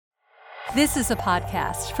This is a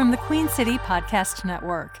podcast from the Queen City Podcast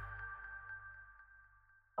Network.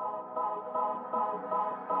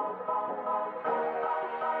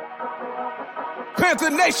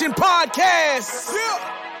 Panther Nation Podcast.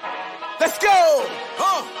 Yeah. Let's go.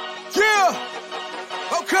 Yeah.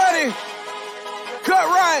 Oh, cut it. Cut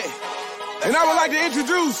right. And I would like to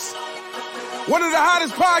introduce one of the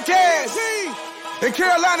hottest podcasts in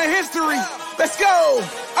Carolina history. Let's go.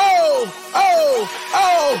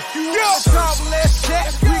 Yeah. Talk, let's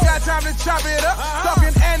chat. We got time to chop it up.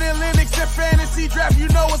 Talking analytics and fantasy draft. You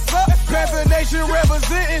know what's up. Panther Nation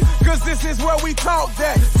representing, cause this is where we talk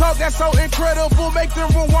that. Talk that's so incredible. Make them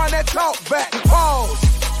rewind that talk back. Pause.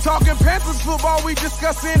 Talking Panthers football, we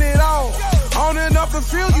discussing it all. On and off the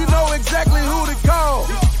field, you know exactly who to call.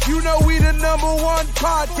 You know we the number one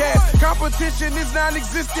podcast. Competition is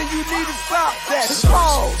non-existent, you need to stop that.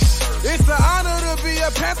 Pause. It's an honor to be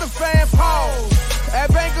a Panther fan. Pause. At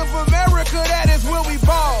Bank of America, that is where we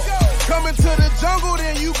ball. Coming to the jungle,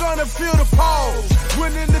 then you gonna feel the pause.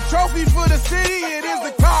 Winning the trophy for the city, it is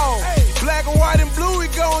the cause. Black, white, and blue, we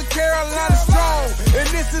going Carolina strong. And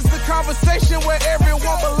this is the conversation where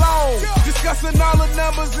everyone belongs. Discussing all the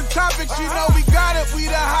numbers and topics, you know we got it. We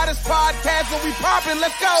the hottest podcast and we poppin',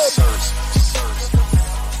 let's go.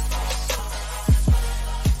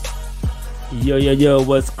 Yo,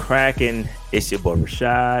 what's cracking? It's your boy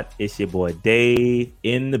Rashad. It's your boy Dave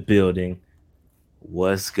in the building.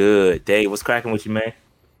 What's good? Dave, what's cracking with you, man?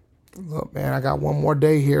 Look, man, I got one more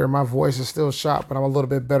day here. My voice is still shot, but I'm a little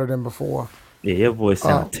bit better than before. Yeah, your voice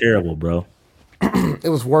sounds terrible, bro. It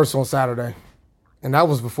was worse on Saturday, and that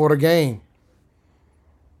was before the game.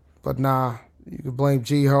 But nah, you can blame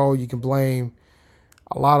G-Ho. You can blame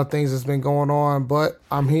a lot of things that's been going on, but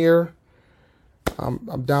I'm here.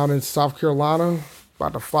 I'm down in South Carolina,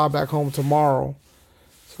 about to fly back home tomorrow.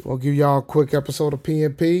 So we'll give y'all a quick episode of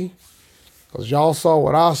PNP, because y'all saw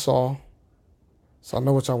what I saw, so I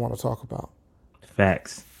know what y'all want to talk about.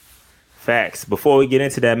 Facts. Before we get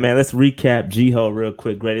into that, man, let's recap G-Ho real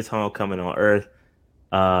quick. Greatest homecoming on earth.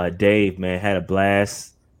 Dave, man, had a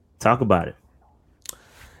blast. Talk about it.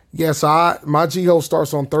 Yeah, so my G-Ho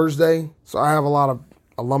starts on Thursday, so I have a lot of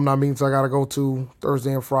alumni meetings I got to go to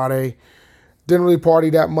Thursday and Friday. Didn't really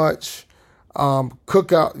party that much.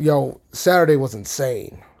 Cookout, Saturday was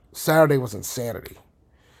insane. Saturday was insanity.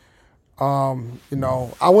 I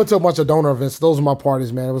went to a bunch of donor events. Those are my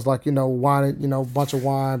parties, man. It was like, wine, bunch of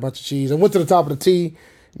wine, bunch of cheese. And went to the top of the T. You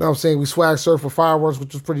know what I'm saying? We swag surfed for fireworks,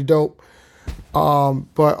 which was pretty dope.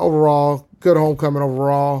 But overall, good homecoming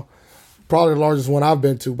overall. Probably the largest one I've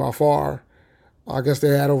been to by far. I guess they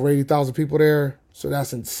had over 80,000 people there. So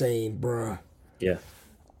that's insane, bruh. Yeah.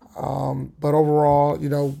 But overall,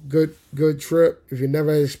 good trip. If you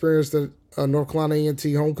never experienced a North Carolina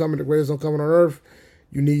A&T homecoming, the greatest homecoming on earth,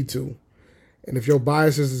 you need to. And if your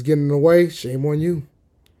biases is getting in the way, shame on you.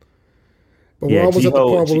 But we're almost at the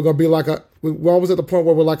point where we're gonna be like we're almost at the point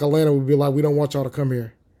where we're like Atlanta. We'd be like, we don't want y'all to come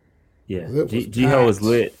here. Yeah, G-Ho was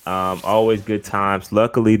lit. Always good times.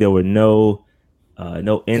 Luckily, there were no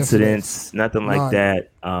incidents, nothing like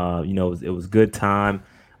that. It was good time.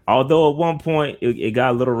 Although at one point it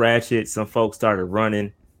got a little ratchet. Some folks started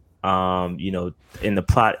running. In the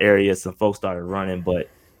plot area, some folks started running, but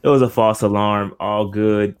it was a false alarm. All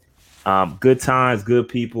good. Good times, good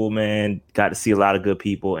people, man. Got to see a lot of good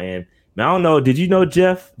people. And man, I don't know, did you know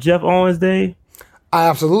Jeff Owens, Dave? I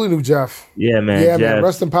absolutely knew Jeff. Yeah, man. Yeah, Jeff, man.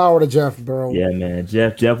 Rest in power to Jeff, bro. Yeah, man.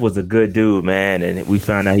 Jeff was a good dude, man. And we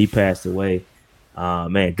found out he passed away.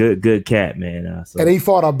 Man, good cat, man. And he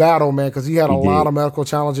fought a battle, man, because he had a lot of medical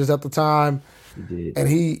challenges at the time. He did.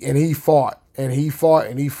 And he fought,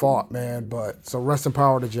 man. But so rest in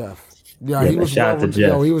power to Jeff. Yeah, he was shout out to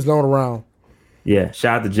Jeff. He was known around. Yeah,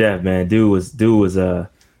 shout out to Jeff, man. Dude was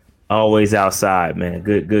always outside, man.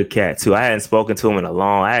 Good cat too. I hadn't spoken to him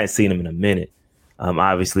I hadn't seen him in a minute.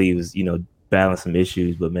 Obviously he was, battling some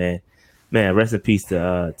issues, but man, rest in peace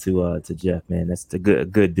to Jeff, man. That's a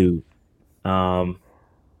good dude.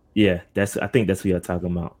 Yeah, I think that's what you're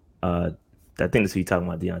talking about. I think that's what you're talking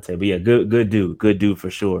about, Deontay. But yeah, good dude for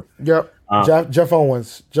sure. Yep. Jeff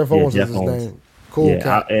Owens. Jeff Owens is his name. Cool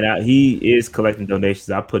cat. He is collecting donations.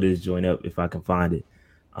 I'll put his joint up if I can find it.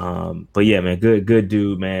 But yeah, man, good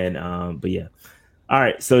dude, man. But yeah. All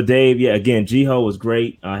right. So Dave, yeah, again, G-Ho was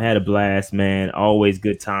great. I had a blast, man. Always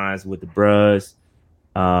good times with the bros.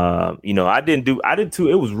 I did too.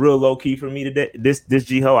 It was real low key for me today. This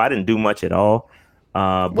G-Ho, I didn't do much at all.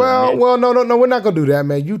 No, we're not gonna do that,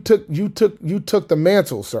 man. You took the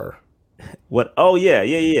mantle, sir. What? Oh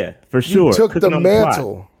yeah, for sure. You took the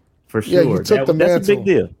mantle. For sure. Yeah, you took the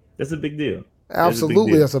mantle. That's a big deal.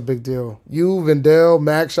 Absolutely, that's a big deal. You, Vendell,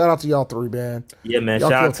 Max, shout out to y'all three, man. Yeah, man.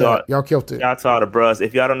 Y'all y'all killed it. Shout out to all the bros.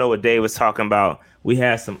 If y'all don't know what Dave was talking about, we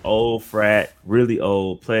had some old frat, really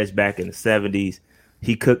old players back in the 70s.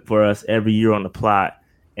 He cooked for us every year on the plot,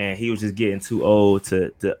 and he was just getting too old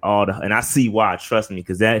to all the. And I see why. Trust me,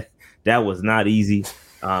 because that was not easy.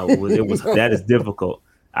 It was that is difficult.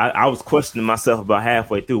 I was questioning myself about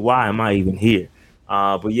halfway through. Why am I even here?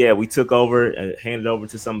 But yeah, we took over and handed over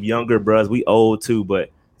to some younger bros. We old too, but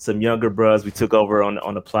some younger bros. We took over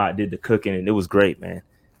on the plot, did the cooking, and it was great, man.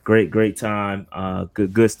 Great time.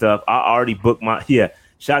 Good stuff. I already booked my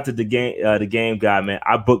Shout out to the game guy, man.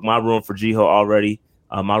 I booked my room for G-Ho already.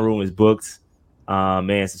 My room is booked.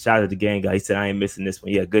 Man, so shout out to the game guy. He said I ain't missing this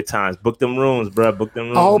one. Yeah, good times. Book them rooms, bro. Book them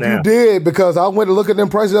rooms. I hope now. You did, because I went to look at them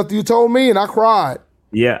prices after you told me, and I cried.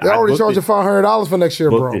 Yeah, they already charged you $500 for next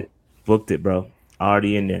year, Booked it, bro.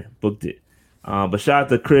 Already in there. Booked it. But shout out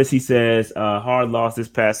to Chris. He says hard loss this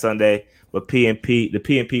past Sunday, but the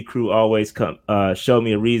PNP crew always come show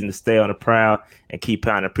me a reason to stay on the prowl and keep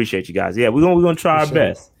pounding. Appreciate you guys. Yeah, we're gonna try our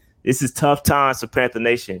best. This is tough times for Panther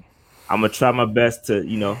Nation. I'm gonna try my best to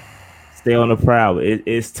stay on the prowl.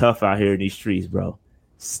 It's tough out here in these streets, bro.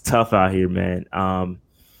 It's tough out here, man.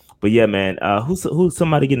 But yeah, man. Who's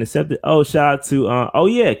somebody getting accepted? Oh, shout out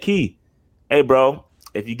to Key. Hey, bro.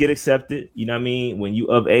 If you get accepted, you know what I mean? When you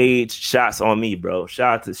of age, shots on me, bro.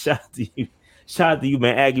 Shout out to you. Shout out to you,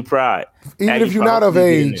 man. Aggie Pride. Even if you're not of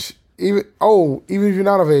age, even if you're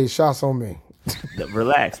not of age, shots on me.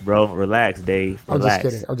 Relax, bro. Relax, Dave.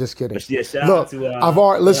 Relax. I'm just kidding. But yeah, shout out to I've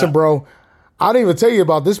already listen, bro. I didn't even tell you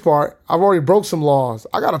about this part. I've already broke some laws.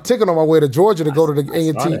 I got a ticket on my way to Georgia to go to the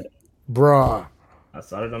A&T. Bruh. I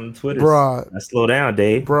saw it on the Twitter. Bruh. Now slow down,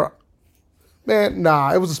 Dave. Bruh. Man,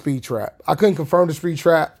 nah, it was a speed trap. I couldn't confirm the speed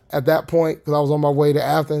trap at that point because I was on my way to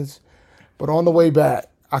Athens. But on the way back,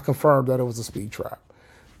 I confirmed that it was a speed trap.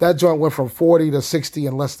 That joint went from 40 to 60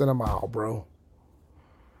 in less than a mile, bro.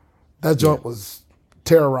 That joint was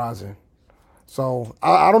terrorizing. So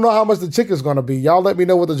I don't know how much the ticket's going to be. Y'all let me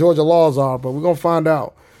know what the Georgia laws are, but we're going to find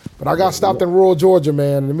out. But I got stopped in rural Georgia,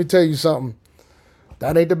 man. And let me tell you something.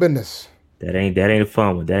 That ain't the business. That ain't a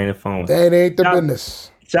fun one. That ain't the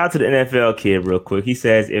business. Shout out to the NFL kid real quick. He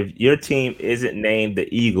says, if your team isn't named the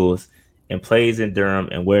Eagles and plays in Durham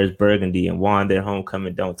and wears burgundy and won their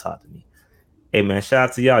homecoming, don't talk to me. Hey, man,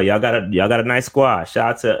 shout out to y'all. Y'all got a nice squad.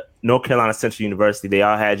 Shout out to North Carolina Central University. They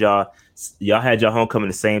all had y'all had your homecoming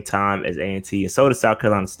the same time as A&T, and so did South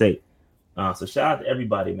Carolina State. So shout out to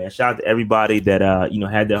everybody, man. Shout out to everybody that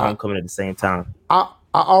had their homecoming at the same time. I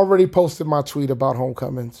already posted my tweet about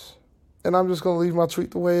homecomings, and I'm just gonna leave my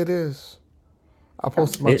tweet the way it is. I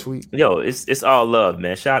posted my tweet. Yo, it's all love,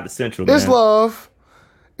 man. Shout out to Central, man. It's love,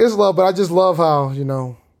 but I just love how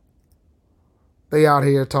they out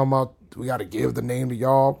here talking about we got to give the name to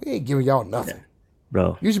y'all. We ain't giving y'all nothing,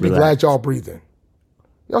 bro. You should be glad y'all breathing.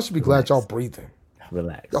 Y'all should be glad y'all breathing.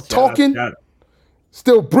 Relax. Y'all talking?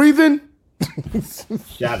 Still breathing?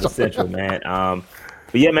 Shout out to Central, man.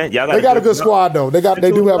 But yeah, man, y'all got a good squad though. They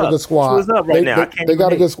do have a good squad. They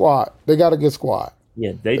got a good squad. They got a good squad.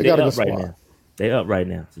 Yeah, they got a good squad now. They up right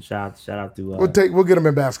now. So shout out to. We'll get them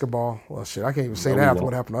in basketball. Well, shit, I can't even say that after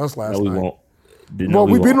what happened to us last night. We won't. Well,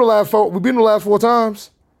 we beat them the last four. We beat them the last 4 times.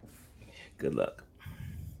 Good luck.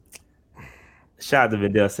 Shout out to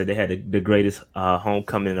Vendell, said they had the greatest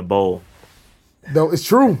homecoming in a bowl. No, it's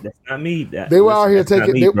true. That's not me. They were out here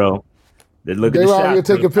taking, bro. They were out here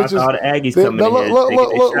taking pictures. All the Aggies coming in here.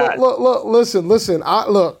 Look. Listen.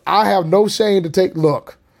 I have no shame to take.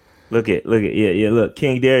 Look. Yeah. Look,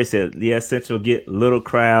 King Darius said, yeah, Central get little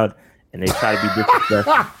crowd and they try to be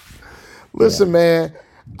disrespectful. Listen, man.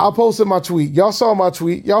 I posted my tweet. Y'all saw my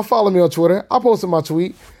tweet. Y'all follow me on Twitter. I posted my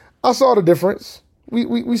tweet. I saw the difference.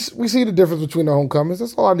 We see the difference between the homecomings.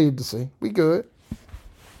 That's all I need to see. We good.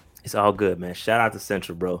 It's all good, man. Shout out to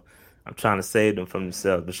Central, bro. I'm trying to save them from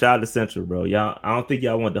themselves. But shout out to Central, bro. Y'all, I don't think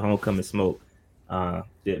y'all want the homecoming smoke. But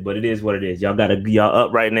it is what it is. Y'all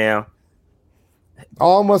up right now.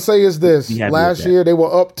 All I'm gonna say is this: last year they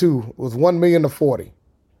were up to it was 1 million to 40,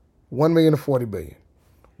 1 million to 40 billion.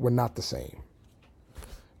 We're not the same.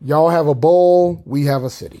 Y'all have a bowl, we have a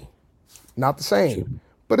city. Not the same,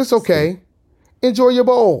 but it's okay. Enjoy your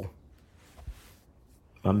bowl.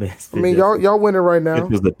 My man, y'all winning right now. It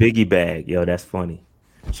was the biggie bag, yo. That's funny.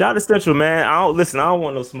 Shout out to Central, man. I don't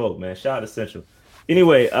want no smoke, man. Shout out to Central.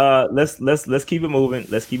 Anyway, let's keep it moving.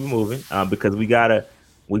 Because we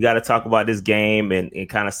gotta talk about this game and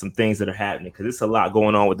kind of some things that are happening because it's a lot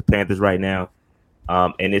going on with the Panthers right now,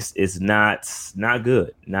 and it's not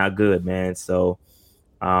good, man. So,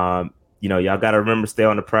 y'all gotta remember stay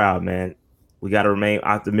on the prowl, man. We gotta remain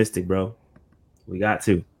optimistic, bro. We got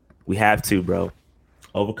to. We have to, bro.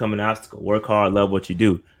 Overcome an obstacle. Work hard. Love what you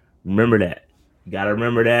do. Remember that. You got to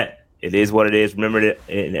remember that. It is what it is. Remember that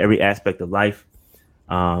in every aspect of life.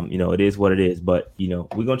 It is what it is. But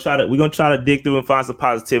we're gonna try to dig through and find some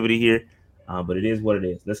positivity here. But it is what it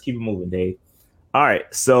is. Let's keep it moving, Dave. All right,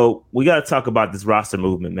 so we got to talk about this roster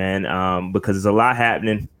movement, man, because there's a lot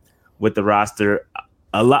happening with the roster.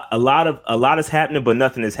 A lot is happening, but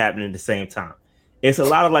nothing is happening at the same time. It's a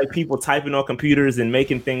lot of like people typing on computers and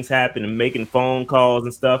making things happen and making phone calls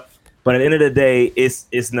and stuff. But at the end of the day,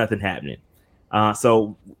 it's nothing happening.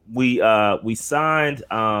 So we signed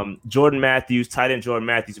Jordan Matthews, tight end Jordan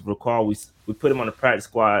Matthews. If you recall, we put him on the practice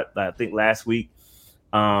squad, I think last week.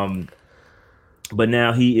 But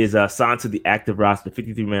now he is signed to the active roster, the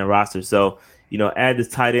 53-man roster. So, add this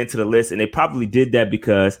tight end to the list. And they probably did that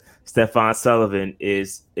because Stephon Sullivan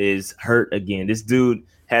is hurt again. This dude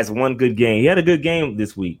has one good game. He had a good game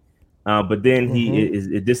this week. But then he is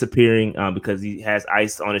disappearing because he has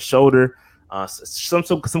ice on his shoulder, some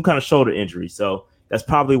kind of shoulder injury. So that's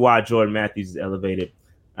probably why Jordan Matthews is elevated.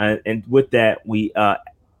 And with that, we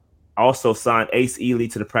also signed Ace Ely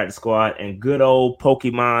to the practice squad and good old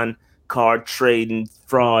Pokemon card trading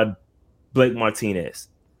fraud Blake Martinez.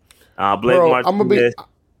 Martinez.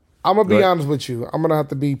 I'm gonna be honest with you. I'm gonna have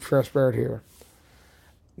to be transparent here.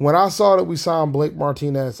 When I saw that we signed Blake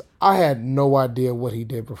Martinez, I had no idea what he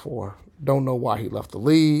did before. Don't know why he left the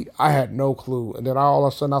league. I had no clue. And then all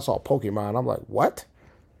of a sudden I saw Pokemon. I'm like, what?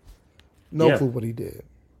 No clue what he did.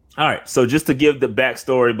 All right. So just to give the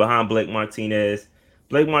backstory behind Blake Martinez,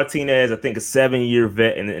 I think a 7-year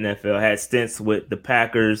vet in the NFL, had stints with the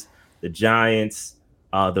Packers, the Giants,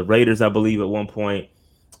 the Raiders, I believe, at one point.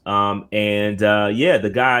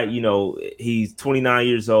 The guy, he's 29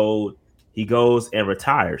 years old. He goes and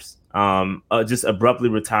retires, just abruptly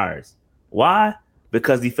retires. Why?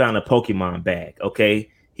 Because he found a Pokemon bag, okay?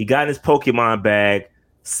 He got in his Pokemon bag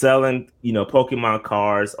selling, Pokemon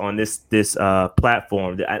cards on this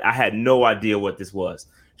platform. I had no idea what this was.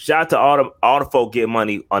 Shout out to all the folk getting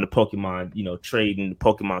money on the Pokemon, trading the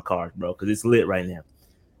Pokemon cards, bro, because it's lit right now.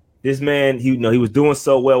 This man, he was doing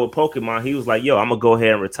so well with Pokemon. He was like, yo, I'm going to go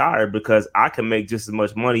ahead and retire because I can make just as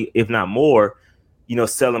much money, if not more,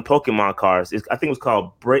 selling Pokemon cards. I think it was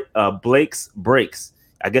called Blake's Breaks.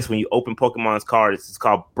 I guess when you open Pokemon's cards, it's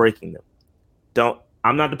called breaking them.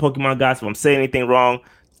 I'm not the Pokemon guy, so if I'm saying anything wrong,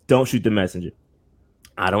 don't shoot the messenger.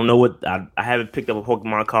 I don't know I haven't picked up a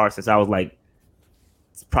Pokemon card since I was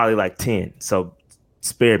probably 10. So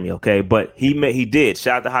spare me, okay? But he did.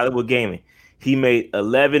 Shout out to Hollywood Gaming. He made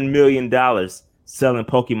 $11 million selling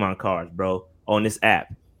Pokemon cards, bro, on this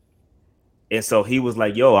app. And so he was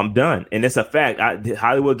like, yo, I'm done. And it's a fact.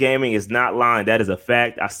 Hollywood Gaming is not lying. That is a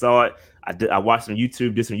fact. I saw it. I watched some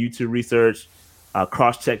YouTube, did some YouTube research,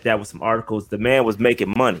 cross-checked that with some articles. The man was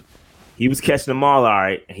making money. He was catching them all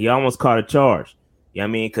right, and he almost caught a charge. You know what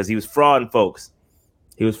I mean? Because he was frauding folks.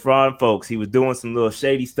 He was doing some little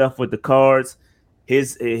shady stuff with the cards.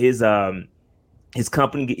 His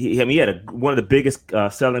company, he had one of the biggest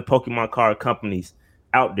selling Pokemon card companies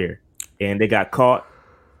out there, and they got caught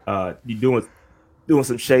doing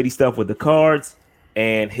some shady stuff with the cards,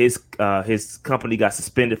 and his company got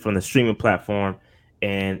suspended from the streaming platform.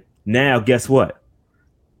 And now, guess what?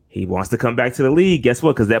 He wants to come back to the league. Guess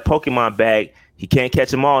what? Because that Pokemon bag, he can't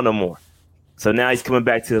catch them all no more. So now he's coming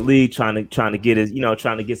back to the league, trying to get his,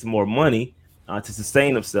 trying to get some more money to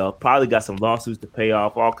sustain himself. Probably got some lawsuits to pay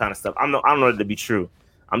off, all kind of stuff. I don't know that to be true.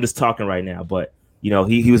 I'm just talking right now, but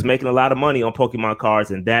he was making a lot of money on Pokemon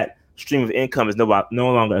cards, and that stream of income is no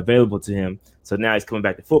longer available to him. So now he's coming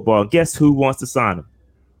back to football. And guess who wants to sign him?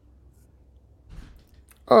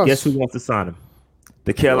 Us. Guess who wants to sign him?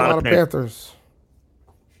 The Carolina Panthers.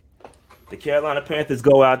 The Carolina Panthers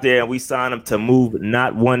go out there and we sign him to move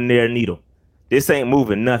not one near needle. This ain't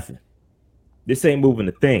moving nothing. This ain't moving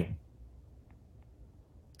a thing.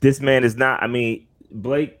 This man is not. I mean,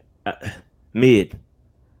 Blake, mid.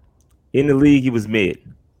 In the league, he was mid.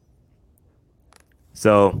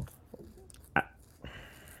 So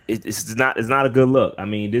it's not a good look. I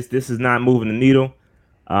mean, this is not moving the needle,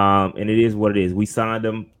 and it is what it is. We signed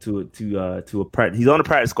him to a practice. He's on the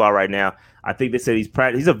practice squad right now. I think they said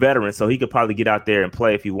he's a veteran, so he could probably get out there and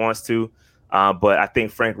play if he wants to. But I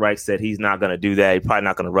think Frank Reich said he's not going to do that. He's probably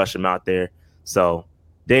not going to rush him out there. So,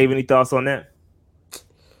 Dave, any thoughts on that?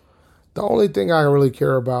 The only thing I really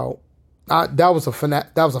care about, that was a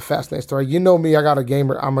fascinating story. You know me, I'm a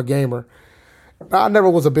gamer. I never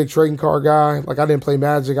was a big trading card guy. Like, I didn't play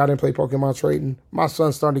Magic. I didn't play Pokemon trading. My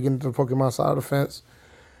son's starting to get into the Pokemon side of the fence.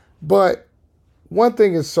 But one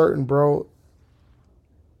thing is certain, bro.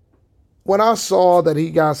 When I saw that he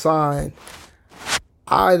got signed,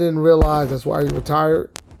 I didn't realize that's why he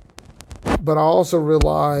retired. But I also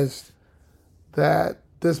realized that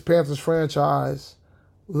this Panthers franchise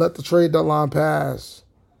let the trade deadline pass,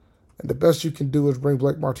 and the best you can do is bring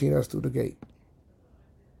Blake Martinez through the gate.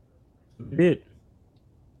 Did.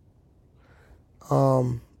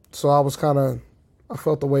 So I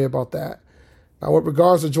felt the way about that. Now, with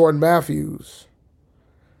regards to Jordan Matthews,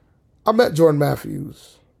 I met Jordan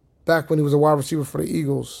Matthews back when he was a wide receiver for the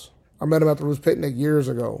Eagles. I met him at the Roos Picnic years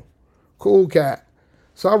ago. Cool cat.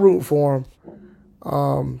 So I root for him.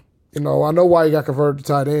 I know why he got converted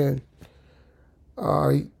to tight end.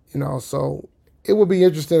 So it would be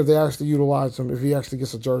interesting if they actually utilize him, if he actually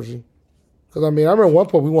gets a jersey. Because, I remember at one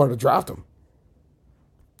point we wanted to draft him.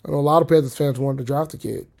 I know a lot of Panthers fans wanted to draft the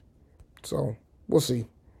kid. So we'll see.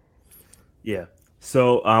 Yeah.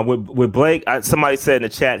 So with Blake, somebody said in the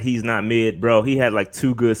chat he's not mid, bro. He had like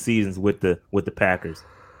 2 good seasons with the Packers.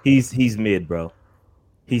 He's mid, bro.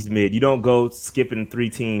 He's mid. You don't go skipping 3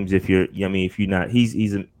 teams if you're not. He's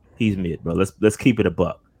mid, bro. Let's keep it a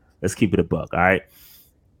buck. Let's keep it a buck. All right.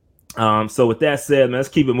 So with that said, man, let's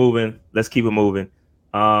keep it moving.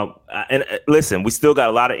 And listen, we still got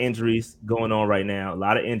a lot of injuries going on right now. A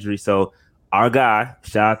lot of injuries. So our guy,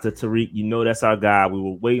 shout out to Tariq. That's our guy. We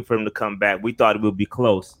were waiting for him to come back. We thought it would be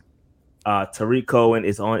close. Tariq Cohen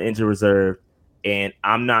is on injury reserve, and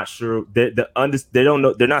I'm not sure. They don't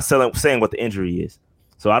know. They're not saying what the injury is.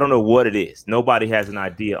 So I don't know what it is. Nobody has an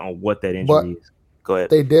idea on what that injury is. Go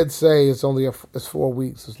ahead. They did say it's only it's 4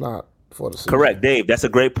 weeks. It's not for the season. Correct, Dave. That's a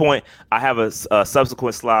great point. I have a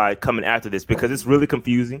subsequent slide coming after this because it's really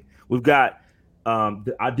confusing. We've got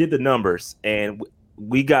I did the numbers, and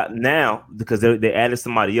we got now because they added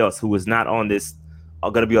somebody else who was not on this,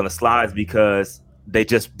 are going to be on the slides because they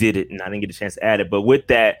just did it, and I didn't get a chance to add it. But with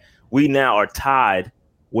that, we now are tied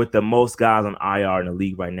with the most guys on IR in the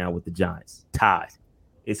league right now with the Giants. Tied.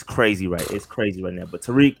 It's crazy, right? It's crazy right now. But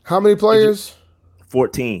Tariq, how many players?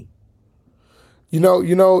 14. You know,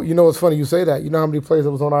 it's funny you say that. You know how many players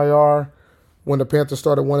that was on IR when the Panthers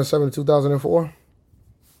started 1-7 in 2004?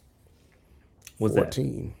 What's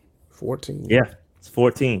 14. that? 14. Yeah, it's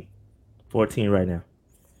 14. 14 right now.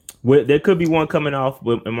 There could be one coming off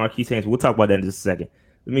with Marquise Haynes. We'll talk about that in just a second.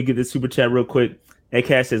 Let me get this super chat real quick. Hey,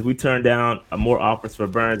 Cash says, we turned down more offers for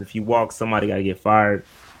Burns. If he walks, somebody got to get fired.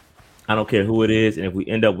 I don't care who it is. And if we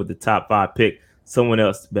end up with the top 5 pick, someone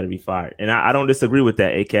else better be fired. And I don't disagree with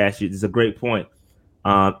that, Cash. It's a great point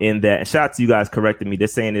in that. And shout out to you guys correcting me. They're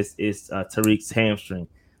saying it's Tariq's hamstring.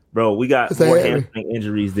 Bro, we got more hamstring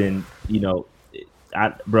injuries than,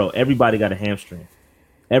 everybody got a hamstring.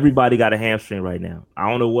 Everybody got a hamstring right now. I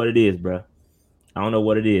don't know what it is, bro. I don't know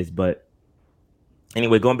what it is. But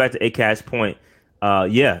anyway, going back to Cash's point,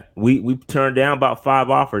 we turned down about 5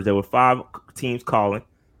 offers. There were 5 teams calling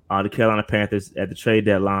the Carolina Panthers at the trade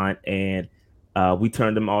deadline, and we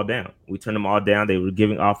turned them all down. They were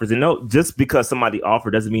giving offers. And no, just because somebody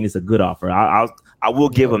offered doesn't mean it's a good offer. I will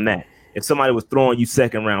give them that. If somebody was throwing you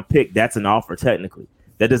 2nd-round pick, that's an offer technically.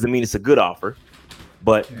 That doesn't mean it's a good offer.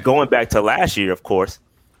 But going back to last year, of course,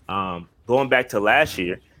 it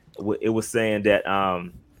was saying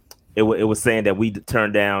that it was saying that we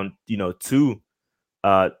turned down 2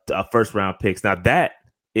 1st-round picks. Now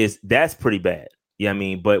that's pretty bad. Yeah, I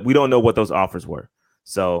mean, but we don't know what those offers were.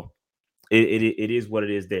 So it is what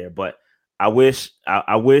it is there. But I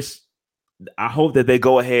hope that they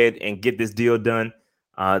go ahead and get this deal done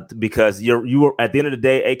because you were at the end of the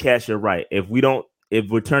day, Cash, you're right. If we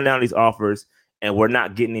turn down these offers and we're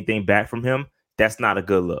not getting anything back from him, that's not a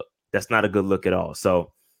good look. That's not a good look at all.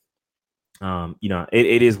 So,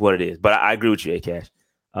 it is what it is. But I agree with you, Cash.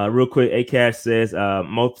 Real quick, Cash says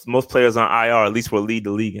most players on IR at least will lead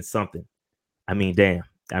the league in something. I mean, damn.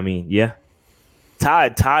 I mean, yeah.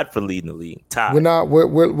 Tied for leading the league. Tied.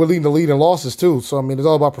 We're leading the lead in losses too. So I mean, it's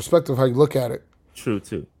all about perspective how you look at it. True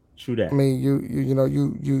too. True that. I mean,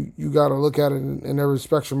 you got to look at it in every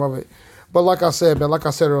spectrum of it. But like I said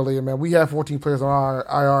earlier, man, we had 14 players on our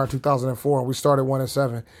IR in 2004, and we started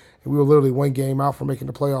 1-7, and we were literally 1 game out from making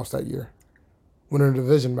the playoffs that year, winning the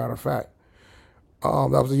division. Matter of fact, that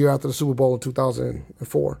was the year after the Super Bowl in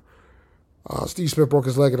 2004. Steve Smith broke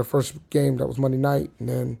his leg in the first game. That was Monday night, and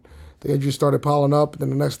then the injuries started piling up. And then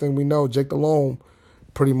the next thing we know, Jake Delhomme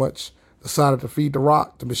pretty much decided to feed the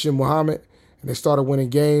rock to Bashir Muhammad, and they started winning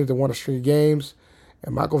games. They won a string of games,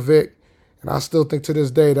 and Michael Vick. And I still think to this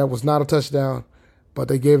day that was not a touchdown, but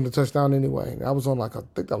they gave him the touchdown anyway. That was on I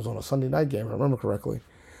think that was on a Sunday night game, if I remember correctly.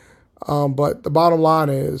 But the bottom line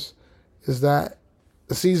is that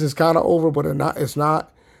the season's kind of over, but it's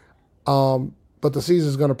not. But the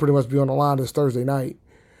season's going to pretty much be on the line this Thursday night.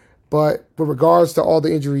 But with regards to all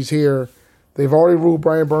the injuries here, They've already ruled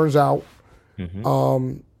Brian Burns out.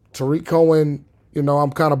 Mm-hmm. Tariq Cohen,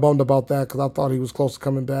 I'm kind of bummed about that because I thought he was close to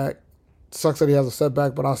coming back. Sucks that he has a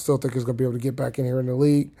setback, but I still think he's going to be able to get back in here in the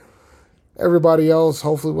league. Everybody else,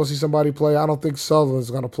 hopefully we'll see somebody play. I don't think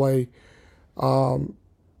Sutherland's going to play.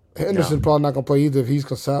 Henderson probably not going to play either if he's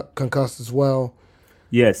concussed as well.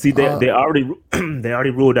 Yeah, see, they already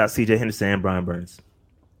ruled out C.J. Henderson and Brian Burns.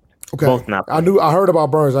 Okay, both not playing. I heard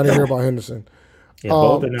about Burns. I didn't hear about Henderson. Yeah,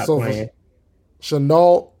 both are not playing.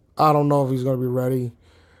 Chenault, I don't know if he's going to be ready.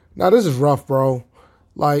 Now this is rough, bro.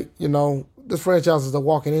 This franchise is a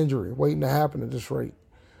walking injury waiting to happen at this rate.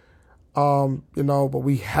 But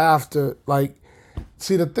we have to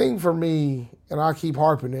see the thing for me, and I keep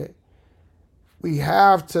harping it. We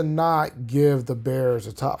have to not give the Bears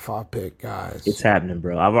a top 5 pick, guys. It's happening,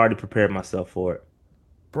 bro. I've already prepared myself for it.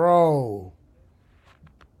 Bro.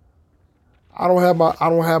 I don't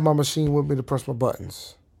have my machine with me to press my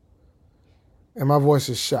buttons. And my voice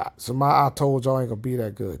is shot. So I told y'all ain't gonna be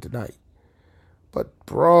that good tonight. But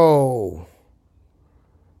bro,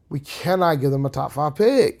 we cannot give them a top 5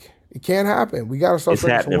 pick. It can't happen. We gotta start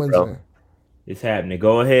trading some wins in. It's happening.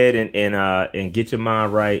 Go ahead and get your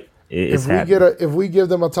mind right. If we give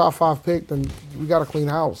them a top 5 pick, then we got a clean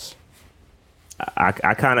house. I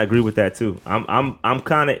kind of agree with that too. I'm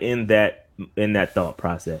kind of in that thought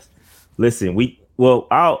process. Listen,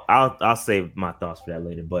 I'll save my thoughts for that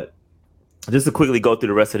later. But just to quickly go through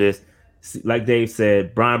the rest of this, like Dave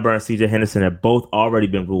said, Brian Burns, C.J. Henderson have both already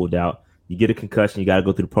been ruled out. You get a concussion, you got to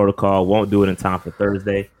go through the protocol. Won't do it in time for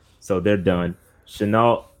Thursday, so they're done.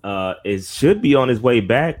 Chenault should be on his way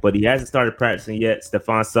back, but he hasn't started practicing yet.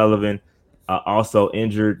 Stephon Sullivan also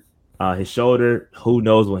injured his shoulder. Who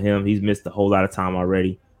knows with him? He's missed a whole lot of time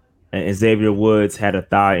already. And Xavier Woods had a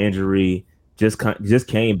thigh injury, just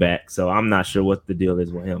came back, so I'm not sure what the deal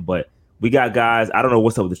is with him. But we got guys. I don't know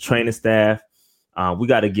what's up with the training staff. We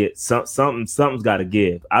got to get something's got to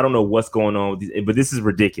give. I don't know what's going on with these, but this is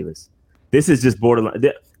ridiculous. This is just borderline.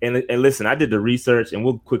 And listen, I did the research, and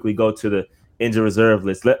we'll quickly go to the injury reserve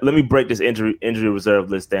list. Let me break this injury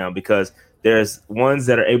reserve list down, because there's ones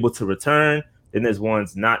that are able to return, and there's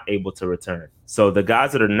ones not able to return. So the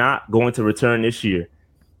guys that are not going to return this year,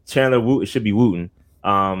 Chandler Wooten, it should be Wooten,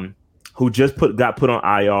 who just got put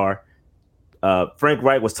on IR. Frank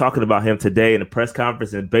Wright was talking about him today in a press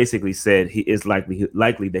conference and basically said he is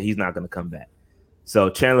likely that he's not going to come back. So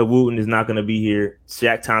Chandler Wooten is not going to be here.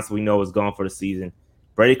 Shaq Thompson, we know, is gone for the season.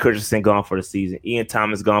 Brady Christensen gone for the season. Ian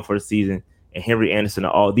Thomas gone for the season. And Henry Anderson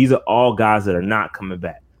these are all guys that are not coming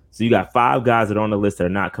back. So you got 5 guys that are on the list that are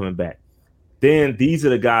not coming back. Then these are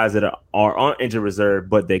the guys that are on injured reserve,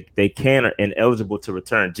 but they can and eligible to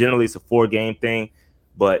return. Generally, it's a 4-game thing,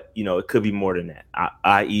 but it could be more than that.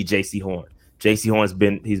 I.e., J.C. Horn. J.C. Horn's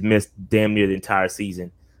he's missed damn near the entire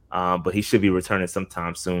season, but he should be returning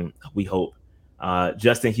sometime soon, we hope.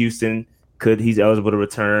 Justin Houston, he's eligible to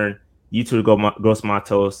return. Yetur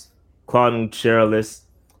Gross-Matos, Claudin Cherilus,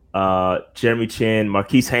 Jeremy Chin,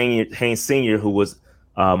 Marquise Haynes Sr., who was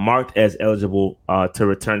marked as eligible to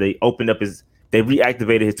return. They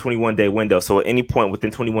reactivated his 21-day window. So at any point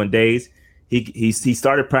within 21 days, he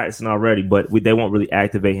started practicing already, but they won't really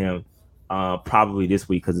activate him probably this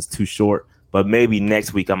week because it's too short. But maybe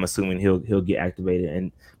next week, I'm assuming he'll get activated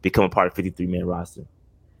and become a part of 53-man roster.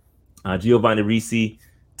 Giovanni Ricci,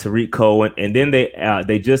 Tariq Cohen, and then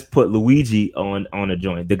they just put Luigi on a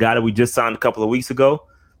joint. The guy that we just signed a couple of weeks ago,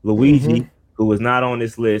 Luigi, who was not on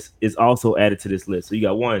this list, is also added to this list. So you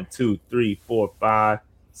got 1, 2, 3, 4, 5,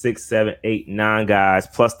 6, 7, 8, 9 guys,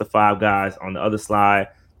 plus the 5 guys on the other slide,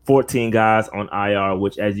 14 guys on IR,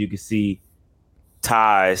 which, as you can see,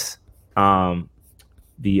 ties the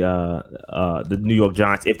New York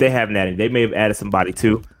Giants. If they haven't added, they may have added somebody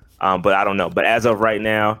too, but I don't know. But as of right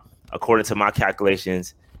now, according to my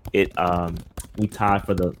calculations, we tied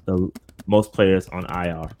for the most players on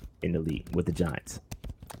IR in the league with the Giants.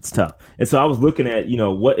 It's tough. And so I was looking at,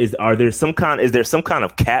 is there some kind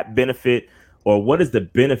of cap benefit, or what is the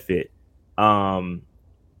benefit of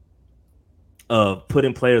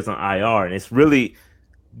putting players on IR? And it's really,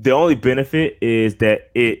 the only benefit is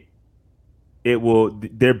that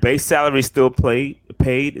their base salary is still paid,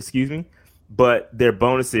 but their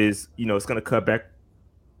bonuses, it's going to cut back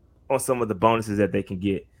on some of the bonuses that they can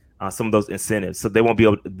get, some of those incentives. So they won't be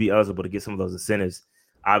able to be eligible to get some of those incentives.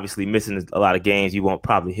 Obviously, missing a lot of games, you won't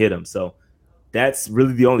probably hit them. So that's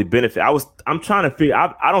really the only benefit. I'm trying to figure.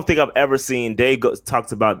 I don't think I've ever seen. Dave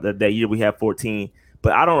talks about that year we had 14,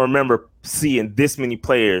 but I don't remember seeing this many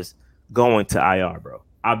players going to IR, bro.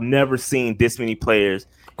 I've never seen this many players.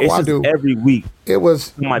 It's just every week. It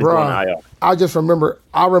was somebody's going to IR.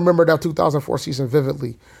 I remember that 2004 season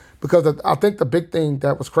vividly, because I think the big thing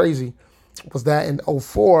that was crazy was that in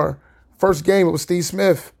 2004, first game, it was Steve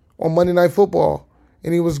Smith on Monday Night Football,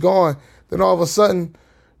 and he was gone. Then all of a sudden,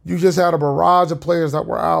 you just had a barrage of players that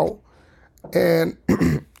were out, and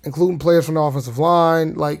including players from the offensive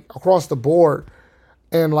line, like across the board.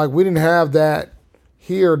 And like we didn't have that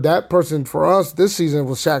here. That person for us this season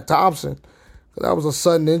was Shaq Thompson. That was a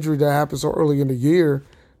sudden injury that happened so early in the year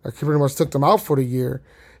that pretty much took them out for the year.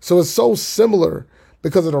 So it's so similar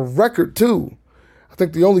because of the record too. I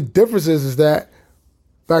think the only difference is that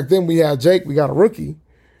back then we had Jake, we got a rookie,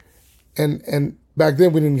 and back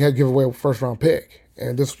then we didn't have to give away a first round pick,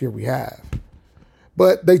 and this year we have.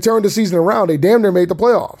 But they turned the season around. They damn near made the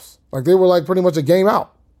playoffs. Like they were like pretty much a game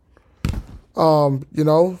out.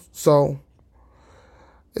 So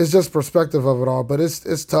it's just perspective of it all. But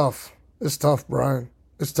it's tough. It's tough, Brian.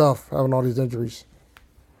 It's tough having all these injuries.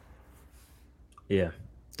 Yeah,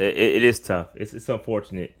 it is tough. It's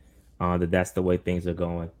unfortunate that's the way things are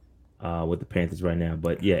going with the Panthers right now.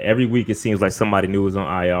 But yeah, every week it seems like somebody new is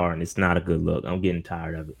on IR, and it's not a good look. I'm getting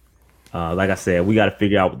tired of it. Like I said, we got to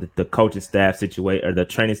figure out the coaching staff situation or the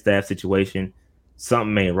training staff situation.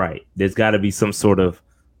 Something ain't right. There's got to be some sort of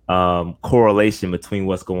correlation between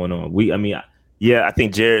what's going on. I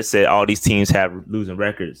think Jared said all these teams have losing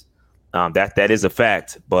records. That is a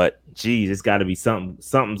fact. But geez, it's got to be something.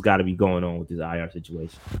 Something's got to be going on with this IR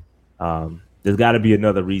situation. There's got to be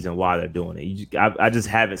another reason why they're doing it. I just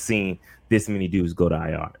haven't seen this many dudes go to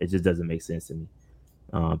IR. It just doesn't make sense to me.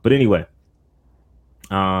 But anyway,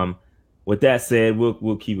 with that said,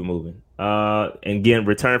 we'll keep it moving. And again,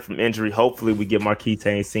 return from injury. Hopefully, we get Marquis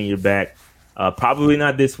Tane Sr. back. Probably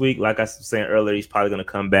not this week. Like I was saying earlier, he's probably going to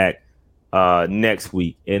come back next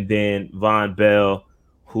week. And then Von Bell,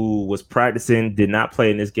 who was practicing, did not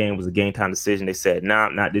play in this game. It was a game time decision. They said, nah,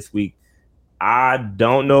 not this week. I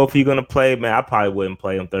don't know if he's going to play, man. I probably wouldn't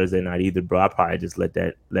play him Thursday night either, bro. I probably just let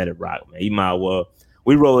it rock, man. He might well.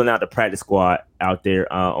 We rolling out the practice squad out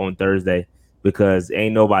there on Thursday because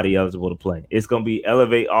ain't nobody eligible to play. It's going to be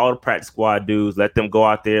elevate all the practice squad dudes. Let them go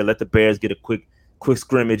out there. Let the Bears get a quick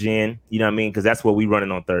scrimmage in. You know what I mean? Because that's what we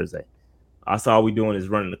running on Thursday. That's all we doing is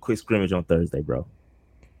running a quick scrimmage on Thursday, bro.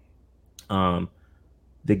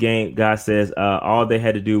 The game, guy says, all they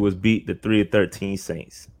had to do was beat the 3-13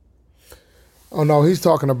 Saints. Oh, no, he's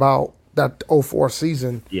talking about that 2004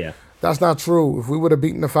 season. Yeah. That's not true. If we would have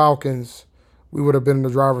beaten the Falcons, we would have been in the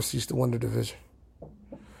driver's seat to win the division.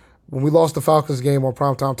 When we lost the Falcons game on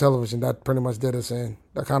primetime television, that pretty much did us in.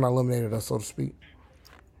 That kind of eliminated us, so to speak.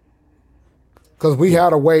 Because we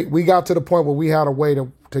had a way. We got to the point where we had a way to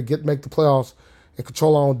make the playoffs and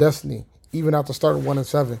control our own destiny, even after starting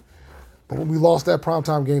 1-7. But when we lost that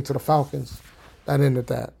primetime game to the Falcons, that ended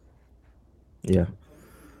that. Yeah.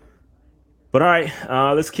 But all right,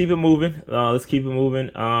 let's keep it moving.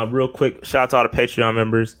 Real quick, shout out to all the Patreon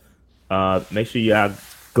members. Make sure you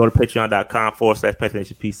go to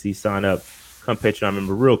patreon.com/Panthers sign up, become Patreon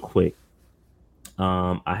member real quick.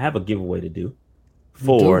 I have a giveaway to do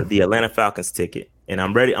for the Atlanta Falcons ticket, and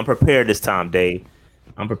I'm ready. I'm prepared this time, Dave.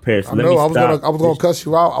 I'm prepared. So I was gonna cuss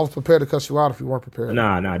you out. I was prepared to cuss you out if you weren't prepared.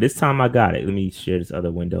 Nah. This time I got it. Let me share this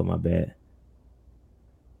other window. My bad.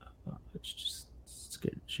 Just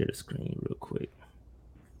share the screen real quick.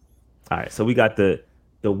 All right, so we got the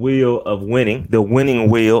wheel of winning, the winning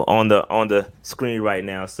wheel on the screen right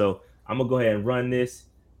now. So I'm gonna go ahead and run this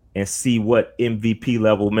and see what MVP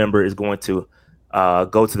level member is going to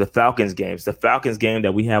go to the Falcons games. The Falcons game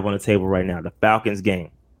that we have on the table right now. The Falcons game.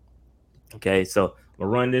 Okay, so I'm gonna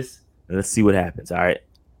run this and let's see what happens. All right,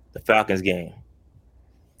 the Falcons game.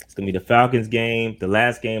 It's gonna be the Falcons game. The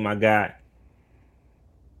last game I got.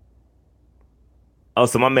 Oh,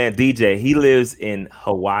 so my man DJ, he lives in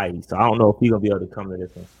Hawaii, so I don't know if he's gonna be able to come to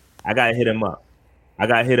this one. I gotta hit him up.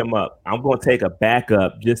 I'm gonna take a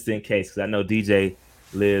backup just in case, because I know DJ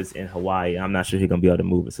lives in Hawaii. I'm not sure he's gonna be able to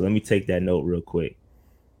move it. So let me take that note real quick.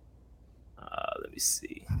 Let me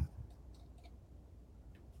see.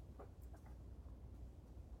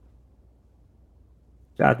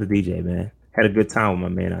 Shout out to DJ, man. Had a good time with my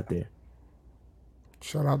man out there.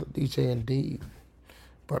 Shout out to DJ indeed.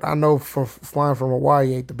 But I know from flying from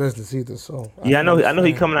Hawaii ain't the business either. So yeah, I know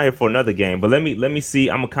he's coming out here for another game. But let me see.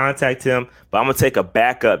 I'm gonna contact him, but I'm gonna take a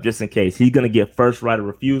backup just in case. He's gonna get first right of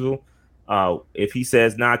refusal. If he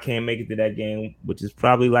says I can't make it to that game, which is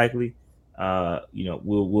probably likely,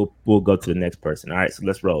 we'll go to the next person. All right, so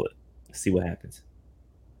let's roll it. Let's see what happens.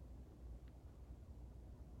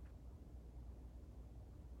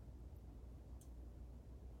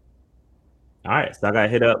 All right, so I gotta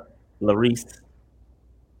hit up Larice.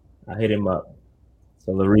 I hit him up.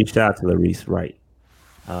 So Larice, shout out to Larice, right?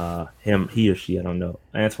 he or she, I don't know,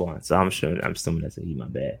 Antoine. So I'm assuming that's a he. My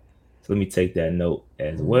bad. So let me take that note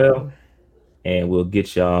as well, and we'll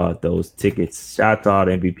get y'all those tickets. Shout out to all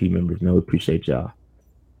the MVP members, man. We appreciate y'all.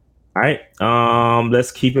 All right,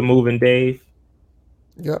 let's keep it moving, Dave.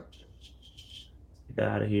 Yep. Get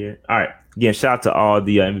out of here. All right. Again, shout out to all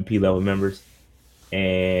the MVP level members,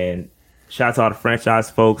 and shout out to all the franchise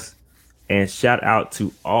folks, and shout out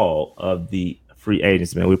to all of the free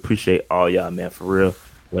agents, man. We appreciate all y'all, man, for real.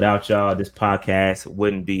 Without y'all, this podcast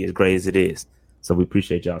wouldn't be as great as it is. So we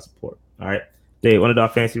appreciate y'all's support. All right. Dave,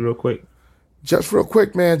 Underdog Fantasy real quick. Just real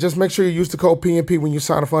quick, man, just make sure you use the code PNP when you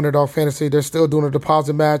sign up for Underdog Fantasy. They're still doing a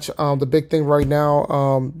deposit match. The big thing right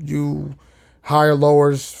now, you higher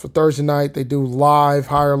lowers for Thursday night. They do live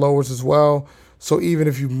higher lowers as well. So even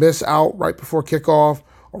if you miss out right before kickoff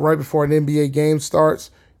or right before an NBA game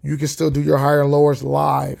starts, you can still do your higher and lowers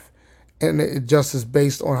live. And it just is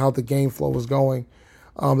based on how the game flow is going.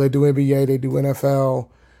 They do NBA, they do NFL,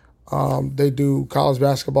 they do college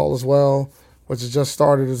basketball as well, which has just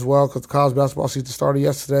started as well because the college basketball season started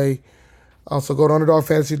yesterday. So go to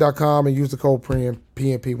UnderdogFantasy.com and use the code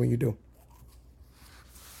PNP when you do.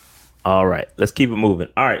 All right, let's keep it moving.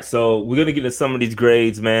 All right, so we're going to get to some of these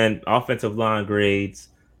grades, man. Offensive line grades.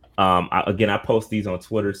 I post these on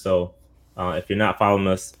Twitter, so if you're not following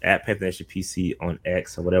us at Panthers Nation PC on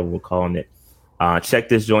X or whatever we're calling it, check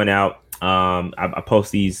this joint out. I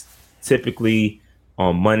post these typically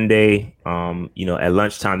on Monday. At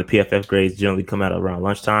lunchtime, the PFF grades generally come out around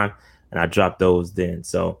lunchtime, and I drop those then.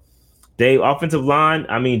 So, Dave, offensive line,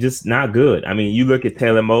 I mean, just not good. I mean, you look at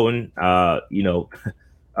Taylor Moton,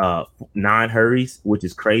 9 hurries, which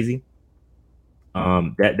is crazy.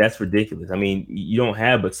 That's ridiculous. I mean, you don't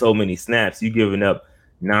have but so many snaps. You giving up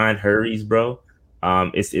 9 hurries, bro.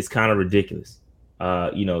 It's kind of ridiculous.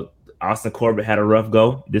 Austin Corbett had a rough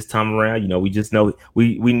go this time around. We just know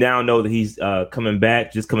we now know that he's coming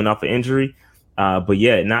back, just coming off an injury. But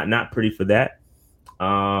yeah, not pretty for that.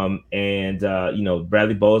 Bradley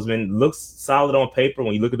Bozeman looks solid on paper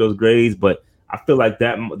when you look at those grades, but I feel like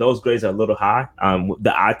those grades are a little high.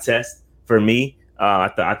 The eye test for me,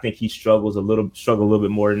 I think he struggled a little bit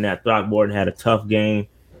more than that. Throckmorton had a tough game,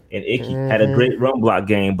 and Icky had a great run block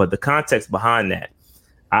game. But the context behind that,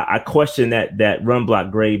 I question that run block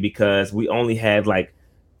grade because we only had like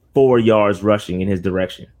 4 yards rushing in his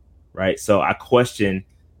direction, right? So I question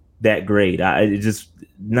that grade. It just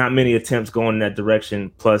not many attempts going in that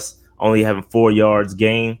direction, plus only having 4 yards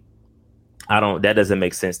gain. That doesn't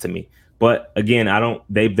make sense to me. But again,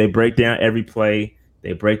 they break down every play.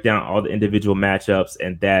 They break down all the individual matchups,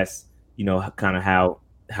 and that's, kind of how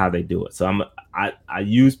they do it. So I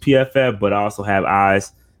use PFF, but I also have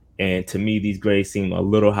eyes. And to me, these grades seem a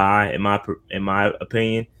little high in my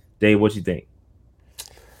opinion. Dave, what you think?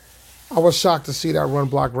 I was shocked to see that run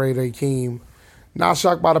block grade Akeem. Not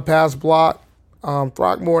shocked by the pass block.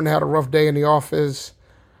 Throckmorton had a rough day in the office.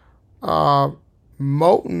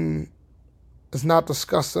 Moton is not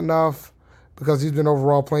discussed enough because he's been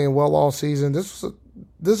overall playing well all season. This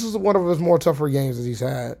is one of his more tougher games that he's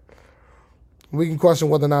had. We can question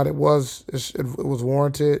whether or not it was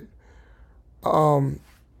warranted.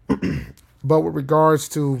 But with regards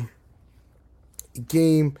to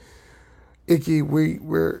game, Icky,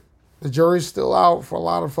 we're the jury's still out for a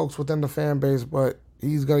lot of folks within the fan base, but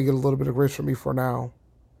he's gonna get a little bit of grace from me for now.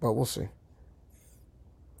 But we'll see.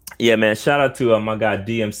 Yeah, man. Shout out to my guy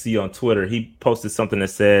DMC on Twitter. He posted something that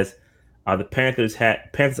says the Panthers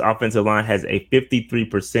offensive line has a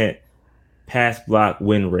 53% pass block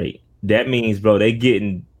win rate. That means, bro, they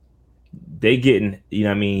getting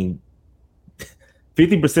 50%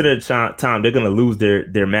 of the time they're gonna lose their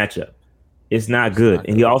matchup. It's not good.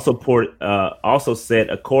 And he also said,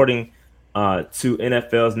 according to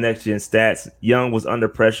NFL's Next Gen Stats, Young was under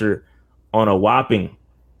pressure on a whopping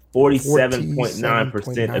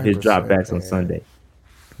 47.9% of his dropbacks on Sunday.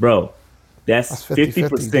 Bro, that's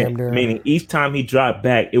 50%, meaning each time he dropped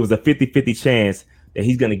back, it was a 50-50 chance that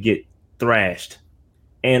he's going to get thrashed.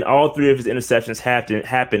 And all 3 of his interceptions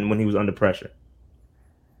happened when he was under pressure.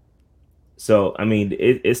 So, I mean,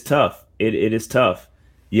 it's tough. It is tough.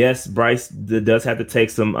 Yes, Bryce does have to take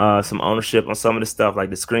some ownership on some of the stuff, like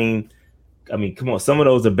the screen. I mean, come on, some of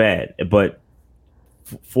those are bad, but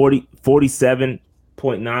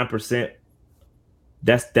 47.9%,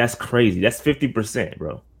 that's crazy. That's 50%,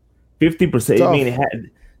 bro. 50%. I mean,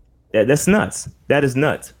 that's nuts. That is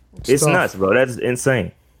nuts. It's nuts, bro. That is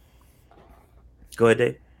insane. Go ahead,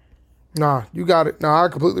 Dave. Nah, you got it. Nah, I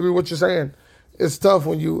completely agree with what you're saying. It's tough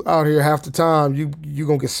when you out here half the time you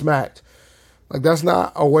gonna get smacked. Like, that's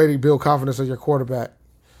not a way to build confidence in your quarterback.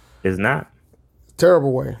 It's not.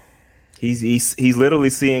 Terrible way. He's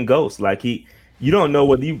literally seeing ghosts. Like you don't know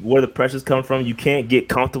where the pressures come from. You can't get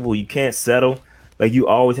comfortable. You can't settle. Like you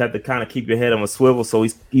always have to kind of keep your head on a swivel. So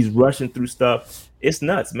he's rushing through stuff. It's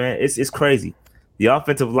nuts, man. It's crazy. The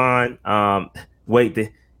offensive line.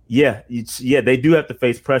 They do have to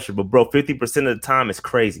face pressure, but bro, 50% of the time is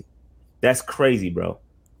crazy. That's crazy, bro.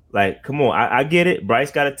 Like, come on. I get it.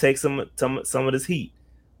 Bryce got to take some of this heat,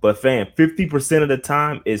 but fam, 50% of the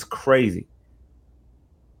time is crazy.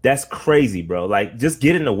 That's crazy, bro. Like, just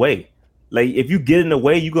get in the way. Like, if you get in the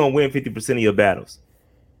way, you're gonna win 50% of your battles.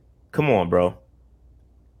 Come on, bro.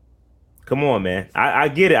 Come on, man. I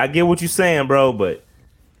get it. I get what you're saying, bro, but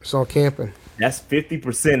it's on camping. That's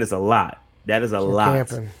 50% is a lot. That is a lot.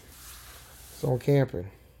 Camping. It's on camping.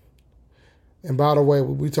 And by the way,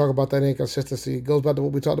 when we talk about that inconsistency, it goes back to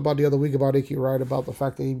what we talked about the other week about Icky, right? About the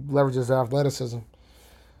fact that he leverages athleticism.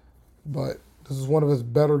 But this is one of his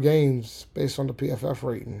better games based on the PFF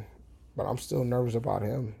rating. But I'm still nervous about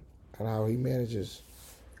him and how he manages.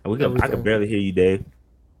 I can barely hear you, Dave.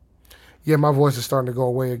 Yeah, my voice is starting to go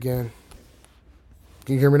away again.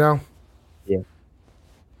 Can you hear me now? Yeah.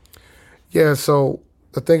 Yeah, so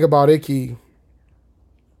the thing about Icky,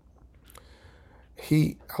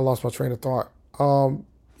 I lost my train of thought.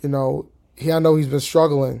 I know he's been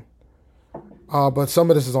struggling, but some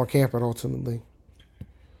of this is on Campbell ultimately.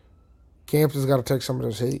 Camp has got to take some of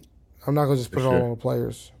this heat. I'm not going to just put it all on the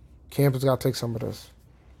players. Camp has got to take some of this.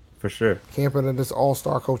 For sure. Camp and this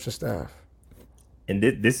all-star coaching staff. And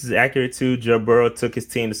this is accurate too. Joe Burrow took his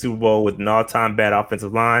team to Super Bowl with an all-time bad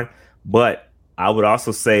offensive line. But I would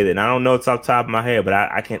also say that, and I don't know it's off the top of my head, but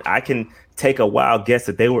I can take a wild guess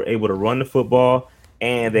that they were able to run the football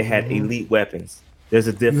and they had elite weapons. There's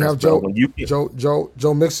a difference, bro.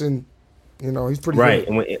 Joe Mixon, he's pretty right.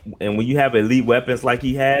 good. And when you have elite weapons like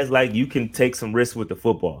he has, like you can take some risks with the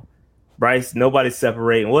football. Bryce, nobody's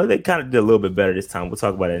separating. Well, they kind of did a little bit better this time. We'll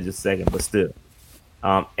talk about it in just a second, but still.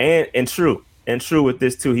 And true with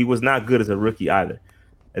this too, he was not good as a rookie either.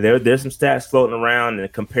 There's some stats floating around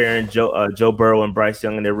and comparing Joe Burrow and Bryce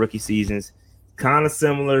Young in their rookie seasons. Kind of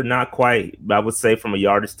similar, not quite. But I would say from a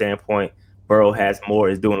yardage standpoint, Burrow has more,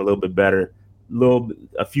 is doing a little bit better,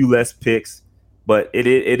 a few less picks, but it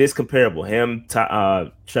is comparable. Him,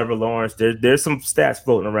 Trevor Lawrence, there's some stats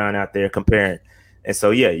floating around out there comparing. And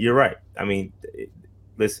so, yeah, you're right. I mean,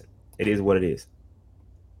 listen, it is what it is.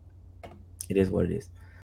 It is what it is.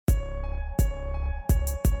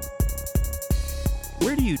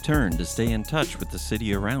 Where do you turn to stay in touch with the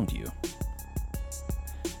city around you?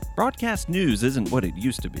 Broadcast news isn't what it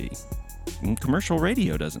used to be, and commercial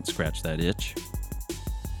radio doesn't scratch that itch.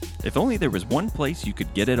 If only there was one place you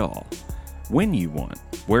could get it all, when you want,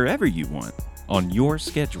 wherever you want, on your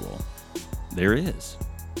schedule. There is,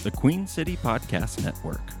 the Queen City Podcast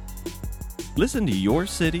Network. Listen to your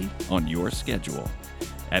city on your schedule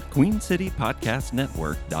at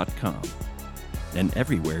queencitypodcastnetwork.com and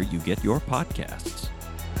everywhere you get your podcasts.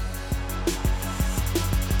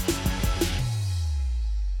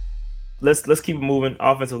 Let's keep it moving.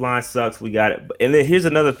 Offensive line sucks. We got it. And then here's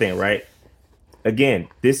another thing, right? Again,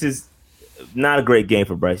 this is not a great game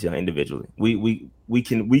for Bryce Young individually. We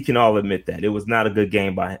can all admit that. It was not a good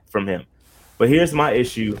game from him. But here's my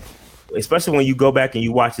issue, especially when you go back and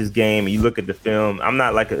you watch this game and you look at the film. I'm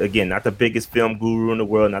not not the biggest film guru in the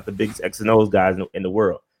world, not the biggest X and O's guys in the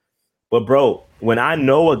world. But bro, when I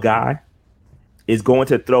know a guy is going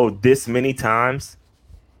to throw this many times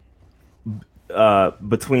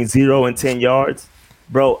between 0 and 10 yards,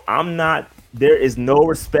 bro, there is no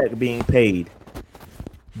respect being paid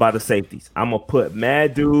by the safeties. I'm gonna put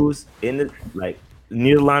mad dudes in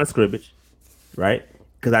near the line of scrimmage, right?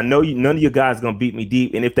 Because I know none of you guys are gonna beat me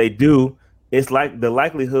deep, and if they do, it's like the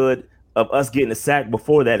likelihood of us getting a sack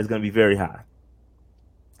before that is gonna be very high.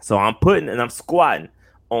 So I'm squatting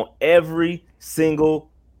on every single,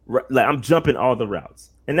 I'm jumping all the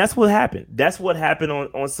routes, and that's what happened. That's what happened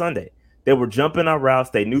on Sunday. They were jumping our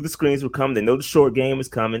routes. They knew the screens were coming. They know the short game is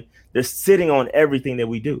coming. They're sitting on everything that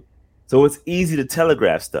we do. So it's easy to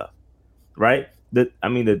telegraph stuff, right? This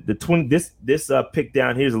pick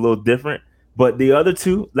down here is a little different, but the other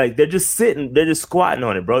two, they're just squatting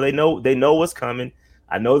on it, bro. They know what's coming.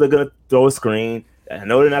 I know they're gonna throw a screen. I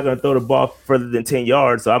know they're not gonna throw the ball further than 10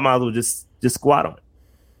 yards, so I might as well just squat on it.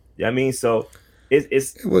 You know what I mean? So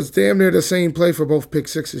it was damn near the same play for both pick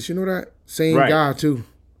sixes. You know that? Same guy too.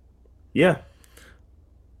 Yeah.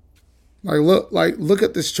 Look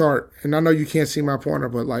at this chart, and I know you can't see my pointer,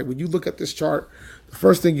 but when you look at this chart, the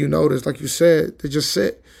first thing you notice, like you said, they just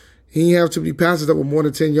sit. He didn't have too many passes that were more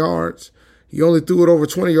than 10 yards. He only threw it over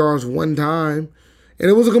 20 yards one time, and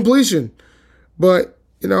it was a completion. But,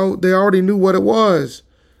 they already knew what it was.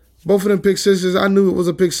 Both of them pick sixes, I knew it was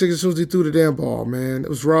a pick six as soon as he threw the damn ball, man. It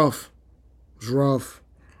was rough. It was rough.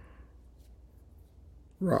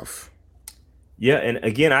 Rough. Yeah, and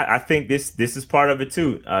again, I think this is part of it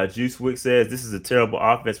too. Juice Wick says this is a terrible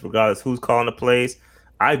offense, regardless who's calling the plays.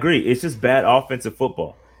 I agree. It's just bad offensive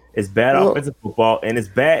football. It's bad offensive football, and it's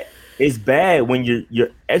bad. It's bad when you're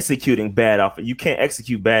executing bad offense. You can't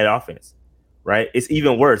execute bad offense, right? It's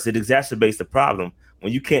even worse. It exacerbates the problem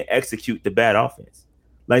when you can't execute the bad offense.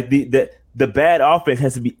 Like the bad offense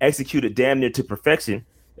has to be executed damn near to perfection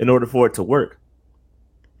in order for it to work.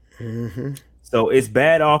 Mm-hmm. So it's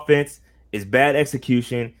bad offense, it's bad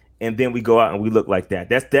execution, and then we go out and we look like that.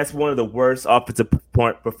 That's one of the worst offensive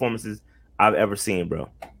performances I've ever seen, bro.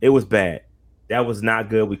 It was bad. That was not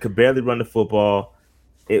good. We could barely run the football.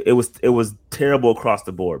 It was terrible across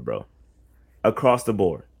the board, bro. Across the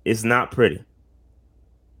board. It's not pretty.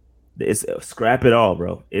 It's scrap it all,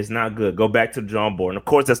 bro. It's not good. Go back to the drawing board. And of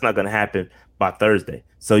course, that's not going to happen by Thursday.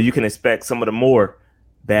 So you can expect some of the more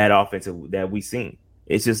bad offensive that we've seen.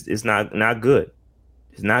 It's not good.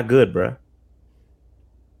 It's not good, bro.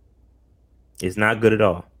 It's not good at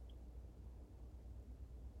all.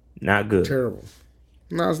 Not good. Terrible.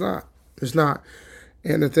 No, it's not. It's not.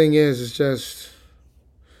 And the thing is, it's just,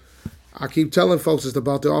 I keep telling folks it's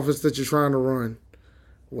about the offense that you're trying to run.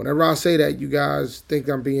 Whenever I say that, you guys think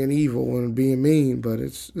I'm being evil and being mean, but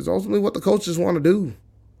it's ultimately what the coaches want to do.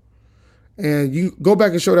 And you go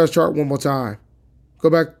back and show that chart one more time. Go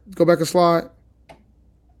back a slide.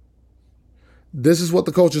 This is what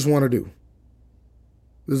the coaches want to do.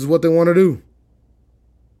 This is what they want to do.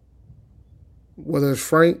 Whether it's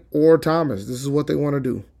Frank or Thomas, this is what they want to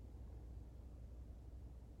do.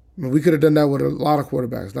 I mean, we could have done that with a lot of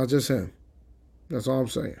quarterbacks, not just him. That's all I'm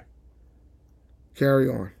saying. Carry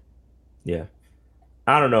on. Yeah.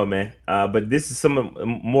 I don't know, man. But this is some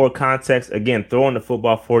more context. Again, throwing the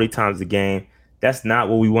football 40 times a game. That's not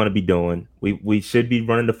what we want to be doing. We should be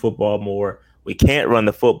running the football more. We can't run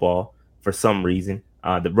the football for some reason.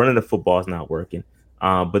 The running the football is not working.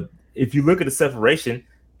 But if you look at the separation,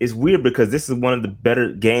 it's weird because this is one of the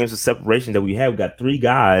better games of separation that we have. We got 3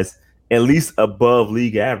 guys at least above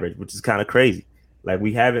league average, which is kind of crazy. Like,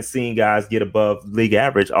 we haven't seen guys get above league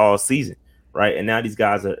average all season, right? And now these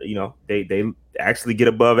guys are, they actually get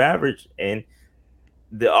above average, and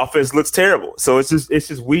the offense looks terrible. So it's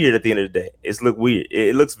just weird at the end of the day.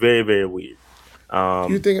 It looks very, very weird. Do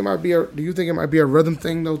you think it might be a rhythm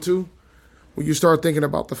thing though too? When you start thinking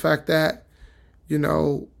about the fact that,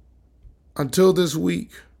 until this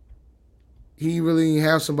week, he really didn't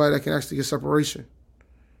have somebody that can actually get separation.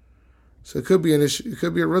 So it could be an issue. It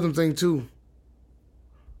could be a rhythm thing too.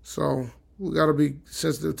 So we got to be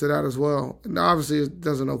sensitive to that as well. And obviously, it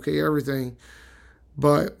doesn't okay everything,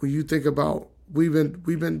 but when you think about, we've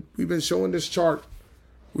been showing this chart.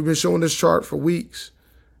 We've been showing this chart for weeks.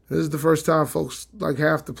 This is the first time, folks, like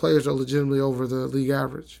half the players are legitimately over the league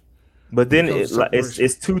average. But then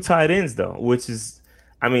it's 2 tight ends though, which is,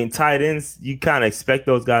 I mean, tight ends, you kind of expect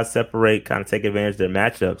those guys to separate, kind of take advantage of their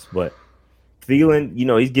matchups, but Thielen,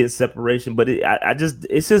 he's getting separation, but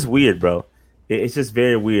it's just weird, bro. It's just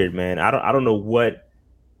very weird, man. I don't know what.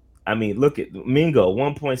 I mean, look at Mingo,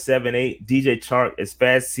 1.78. DJ Chark, as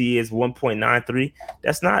fast as he is, 1.93.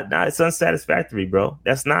 That's not it's unsatisfactory, bro.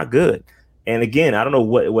 That's not good. And again, I don't know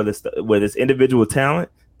whether it's individual talent,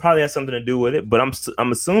 probably has something to do with it, but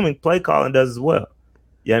I'm assuming play calling does as well.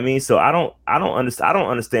 You know what I mean? So I don't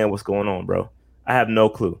understand what's going on, bro. I have no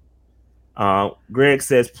clue. Greg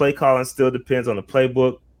says play calling still depends on the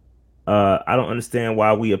playbook. I don't understand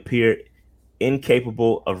why we appear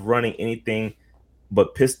incapable of running anything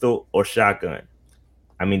but pistol or shotgun.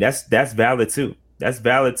 I mean, that's valid too. That's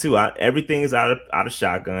valid too. Everything is out of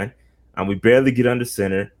shotgun, and we barely get under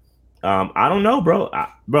center. I don't know, bro.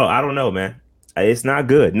 I don't know, man. It's not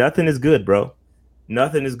good. Nothing is good, bro.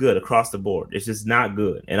 Nothing is good across the board. It's just not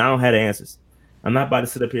good, and I don't have the answers. I'm not about to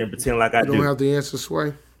sit up here and pretend like I do. You don't have the answers,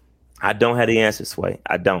 Sway? I don't have the answers, Sway.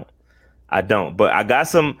 I don't. But I got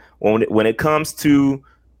some when it comes to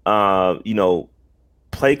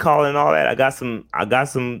play calling and all that. I got some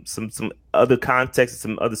other context and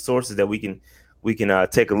some other sources that we can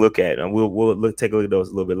take a look at, and we'll take a look at those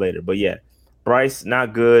a little bit later. But yeah, Bryce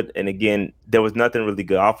not good, and again, there was nothing really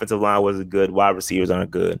good. Offensive line wasn't good. Wide receivers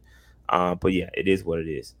aren't good. But yeah, it is what it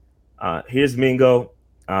is. Here's Mingo.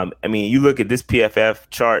 I mean, you look at this PFF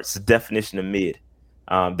chart, it's the definition of mid.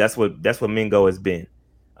 That's what Mingo has been.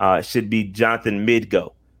 It should be Jonathan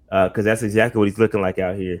Midgo, because that's exactly what he's looking like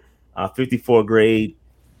out here. 54 grade.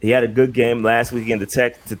 He had a good game last week against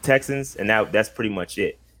the Texans, and that's pretty much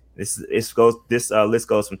it. This list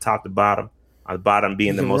goes from top to bottom. On the bottom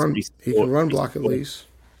being the most recent. He can run block at least.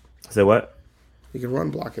 So what? He can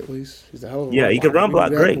run block at least. He's a hell of a he could run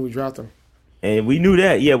block. Great. When we dropped him. And we knew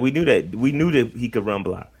that. Yeah, we knew that. We knew that he could run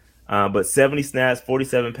block. But 70 snaps,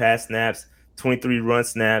 47 pass snaps, 23 run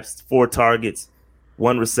snaps, 4 targets,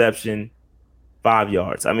 1 reception, 5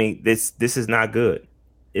 yards. I mean, this is not good.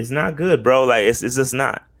 It's not good, bro. Like it's just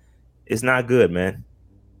not. It's not good, man.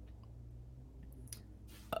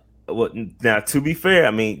 Well, now to be fair,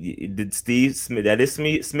 I mean, did Steve Smith? That is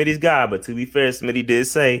Smitty's guy, but to be fair, Smitty did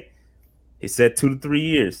say he said 2 to 3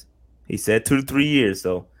 years. He said 2 to 3 years.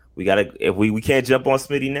 So we gotta if we can't jump on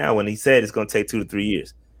Smitty now when he said it's gonna take 2 to 3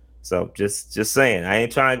 years. So just saying, I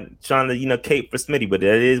ain't trying to cape for Smitty, but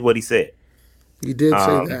that is what he said. He did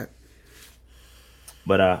say that.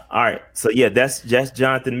 But all right, so yeah, that's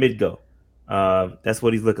Jonathan Midgo. That's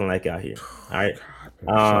what he's looking like out here. All right,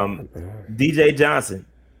 DJ Johnson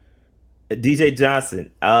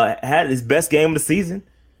had his best game of the season.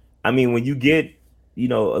 I mean, when you get a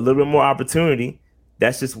little bit more opportunity,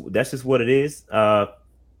 that's just what it is.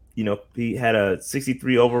 He had a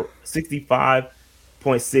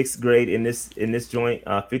 65.6 grade in this joint,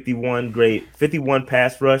 51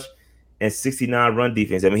 pass rush, and 69 run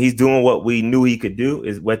defense. I mean, he's doing what we knew he could do,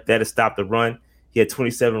 is what that is stop the run. He had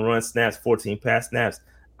 27 run snaps, 14 pass snaps.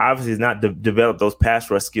 Obviously, he's not developed those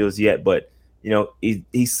pass rush skills yet, but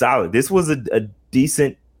he's solid. This was a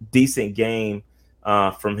decent game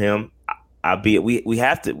from him. Albeit he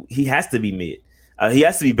has to be mid. He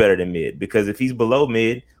has to be better than mid, because if he's below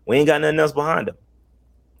mid, we ain't got nothing else behind him.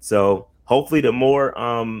 So hopefully, the more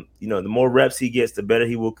the more reps he gets, the better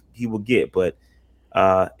he will get. But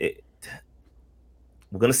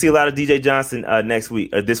we're gonna see a lot of DJ Johnson next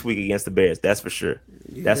week or this week against the Bears. That's for sure.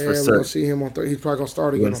 That's for certain. We're gonna see him on. He's probably gonna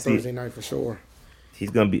start again on Thursday night for sure. He's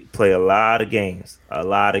gonna play a lot of games. All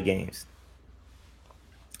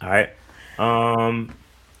right.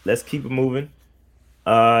 Let's keep it moving.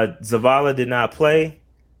 Zavala did not play,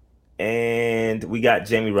 and we got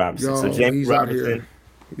Jamie Robinson. So Jamie Robinson,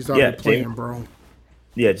 he's out here playing, bro.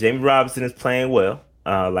 Yeah, Jamie Robinson is playing well,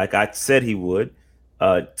 like I said he would.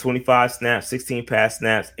 25 snaps, 16 pass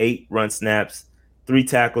snaps, 8 run snaps, 3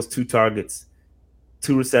 tackles, 2 targets,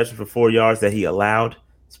 2 receptions for 4 yards that he allowed.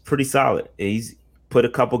 It's pretty solid. He's put a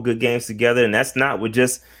couple good games together, and that's not with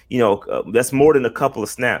just that's more than a couple of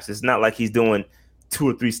snaps. It's not like he's doing 2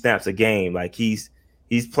 or 3 snaps a game. Like he's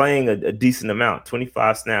playing a decent amount.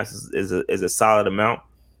 25 snaps is a solid amount.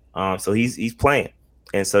 So he's playing,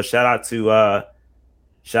 and so shout out to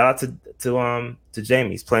Jamie.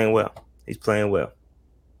 He's playing well.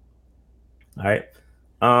 All right.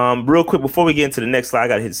 Real quick before we get into the next slide, I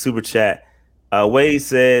gotta hit the super chat. Wade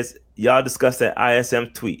says, y'all discussed that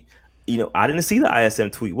ISM tweet. I didn't see the ISM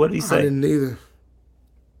tweet. What did he say? I didn't either.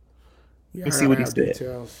 Let me see what he said.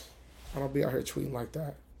 Details. I don't be out here tweeting like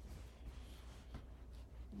that.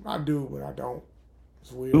 I do, but I don't.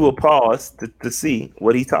 It's weird. We will pause to see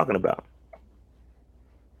what he's talking about.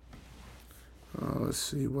 Let's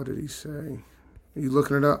see. What did he say? Are you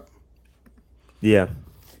looking it up? Yeah.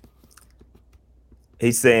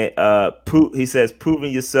 He's saying, he says,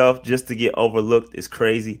 proving yourself just to get overlooked is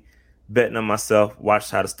crazy. Betting on myself.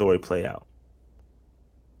 Watch how the story play out.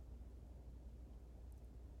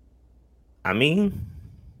 I mean,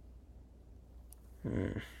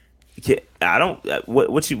 I don't.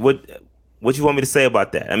 What you want me to say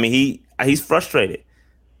about that? I mean, he's frustrated.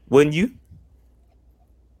 Wouldn't you?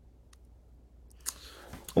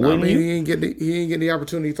 He ain't getting the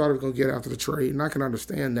opportunity he thought he was gonna get after the trade, and I can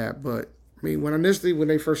understand that. But I mean, when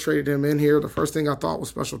they first traded him in here, the first thing I thought was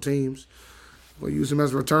special teams. We'll use him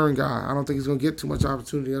as a return guy. I don't think he's gonna get too much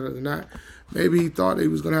opportunity other than that. Maybe he thought he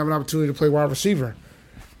was gonna have an opportunity to play wide receiver,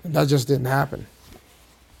 and that just didn't happen,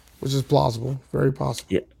 which is plausible, very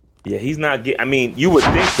possible. Yeah, he's not getting. I mean, you would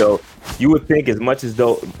think though. You would think as much as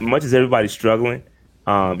everybody's struggling,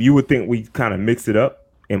 you would think we kind of mix it up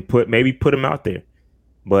and put him out there,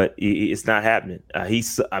 but it's not happening.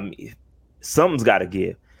 Something's got to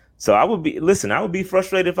give. So I would be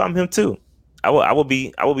frustrated if I'm him too. I will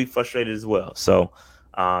be frustrated as well. So,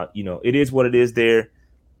 it is what it is there.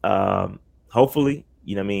 Hopefully,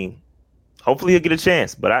 hopefully he'll get a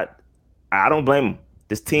chance, but I don't blame him.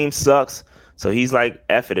 This team sucks. So he's like,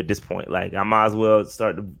 F it at this point. Like, I might as well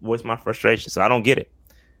start to voice my frustration. So I don't get it.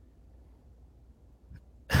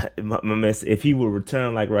 If he would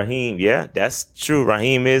return like Raheem, yeah, that's true.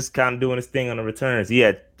 Raheem is kind of doing his thing on the returns. He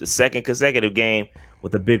had the second consecutive game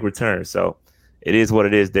with a big return. So it is what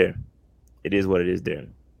it is there.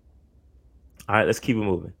 All right, let's keep it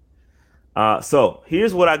moving. So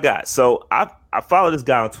here's what I got. So I follow this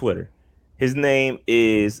guy on Twitter. His name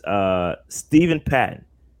is Stephen Patton,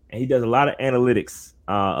 and he does a lot of analytics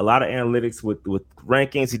a lot of analytics with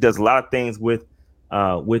rankings. He does a lot of things with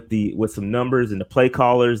some numbers and the play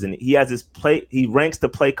callers, and he has his he ranks the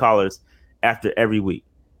play callers after every week.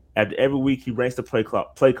 After every week, he ranks the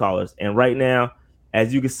play callers, and right now,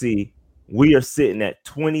 as you can see, we are sitting at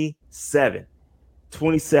 27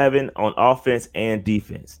 on offense and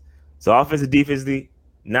defense. So offensive, defensively,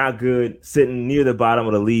 not good, sitting near the bottom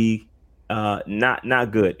of the league,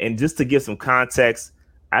 not good. And just to give some context,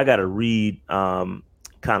 I got to read kind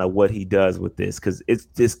of what he does with this, because it's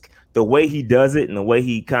just the way he does it and the way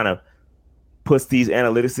he kind of puts these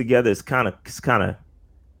analytics together is kind of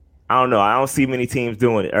I don't know. I don't see many teams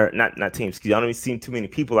doing it, or not teams. I don't even see too many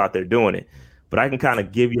people out there doing it. But I can kind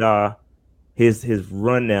of give y'all his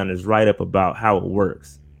rundown, his write-up about how it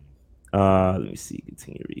works. Let me see.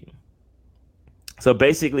 Continue reading. So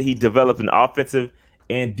basically, he developed an offensive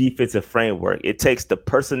and defensive framework. It takes the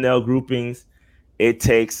personnel groupings, it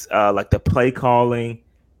takes like the play calling,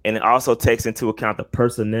 and it also takes into account the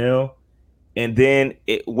personnel. And then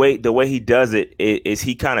the way he does it is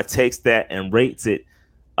he kind of takes that and rates it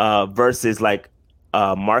versus like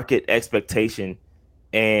market expectation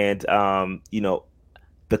and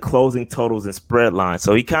the closing totals and spread lines.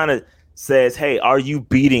 So he kind of says, hey, are you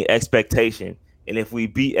beating expectation? And if we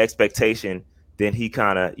beat expectation, then he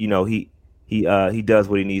kind of he does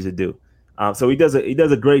what he needs to do. So he does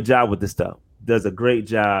a great job with this stuff. Does a great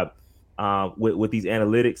job with these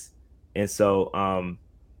analytics. And so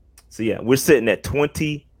yeah, we're sitting at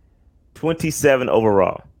 27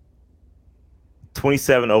 overall.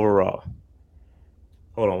 27 overall.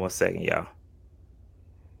 Hold on one second, y'all.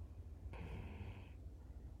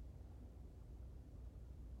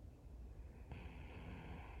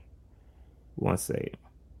 One second.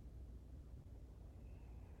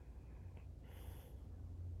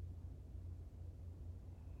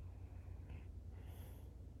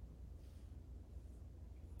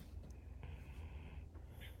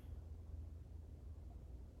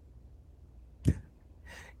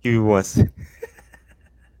 Give me one second.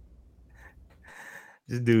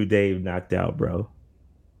 This dude Dave knocked out, bro.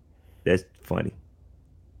 That's funny.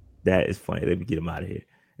 That is funny. Let me get him out of here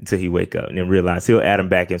until he wake up and then realize he'll add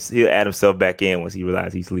himself back in once he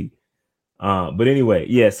realizes he's asleep. But anyway,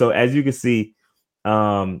 yeah. So as you can see,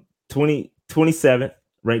 27,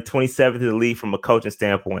 ranked 27th in the league from a coaching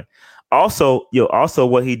standpoint. Also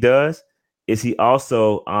what he does is he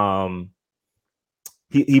also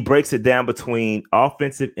he breaks it down between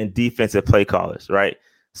offensive and defensive play callers, right?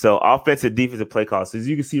 So offensive, defensive play callers. So as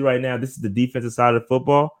you can see right now, this is the defensive side of the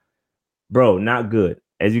football. Bro, not good.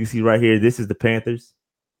 As you can see right here, this is the Panthers.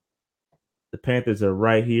 The Panthers are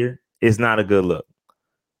right here. It's not a good look.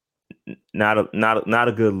 Not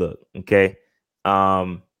a good look. Okay.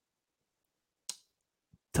 Thomas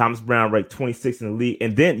Brown ranked 26th in the league.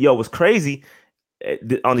 And then, what's crazy,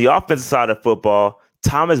 on the offensive side of football,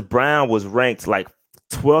 Thomas Brown was ranked like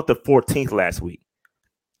 12th or 14th last week.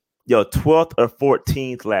 12th or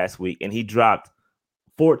 14th last week. And he dropped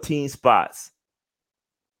 14 spots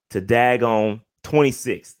to daggone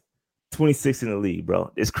 26th. 26th in the league,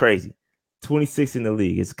 bro. It's crazy. 26th in the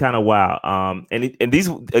league. It's kind of wild. And these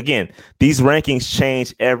rankings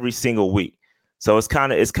change every single week. So it's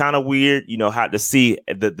kind of weird, how to see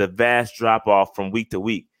the vast drop off from week to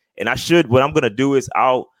week. And what I'm going to do is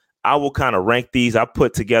I will kind of rank these. I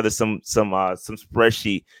put together some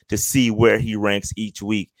spreadsheet to see where he ranks each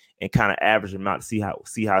week and kind of average him out to see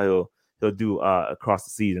how he'll do across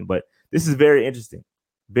the season. But this is very interesting.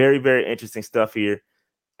 Very, very interesting stuff here.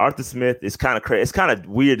 Arthur Smith is kind of crazy. It's kind of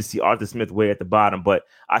weird to see Arthur Smith way at the bottom, but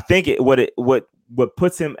I think what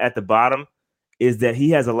puts him at the bottom is that he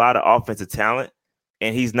has a lot of offensive talent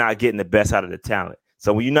and he's not getting the best out of the talent.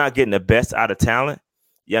 So when you're not getting the best out of talent,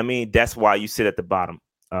 that's why you sit at the bottom.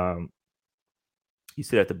 You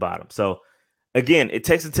sit at the bottom. So again, it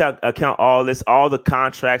takes into account all this, all the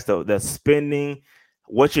contracts, the spending,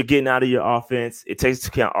 what you're getting out of your offense. It takes into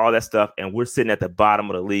account all that stuff, and we're sitting at the bottom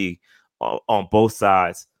of the league on both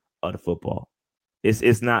sides of the football.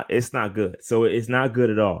 It's not good. So it's not good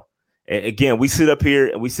at all. And again, we sit up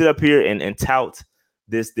here and tout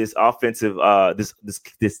this offensive this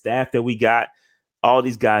staff that we got. All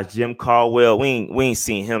these guys, Jim Caldwell, we ain't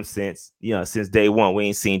seen him since day one. We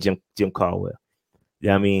ain't seen Jim Caldwell.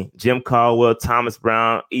 Jim Caldwell, Thomas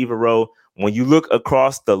Brown, Evero. When you look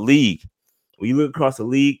across the league,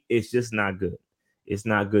 it's just not good. It's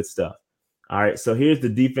not good stuff. All right, so here's the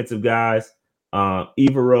defensive guys.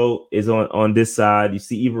 Evero is on this side. You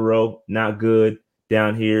see Evero, not good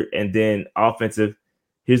down here. And then offensive,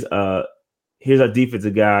 here's our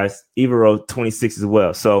defensive guys. Evero 26 as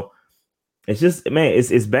well. So it's just, man,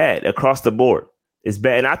 it's bad across the board. It's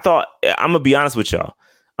bad. And I thought, I'm gonna be honest with y'all.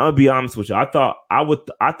 I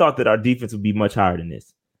thought that our defense would be much higher than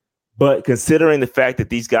this. But considering the fact that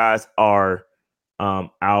these guys are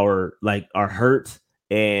hurt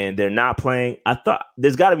and they're not playing, I thought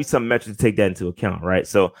there's got to be some metric to take that into account, right?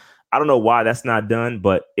 So I don't know why that's not done,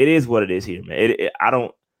 but it is what it is here, man. I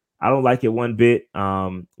don't like it one bit.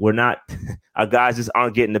 We're not our guys just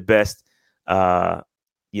aren't getting the best. We're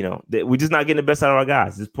just not getting the best out of our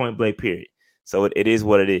guys. This point blank period. So it is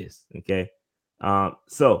what it is. Okay.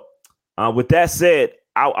 With that said,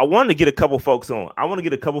 I wanted to get a couple folks on.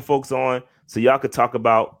 So y'all could talk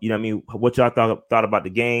about, what y'all thought about the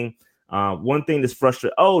game. One thing that's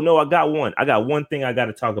frustrating. Oh no, I got one thing I got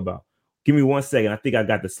to talk about. Give me 1 second. I think I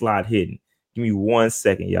got the slide hidden. Give me 1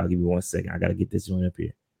 second, y'all. Give me 1 second. I got to get this joint up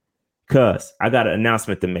here. Cuz I got an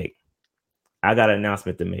announcement to make.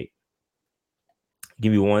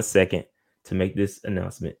 Give me 1 second to make this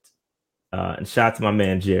announcement. And shout out to my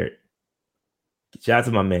man, Jared.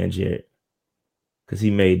 Because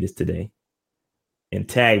he made this today and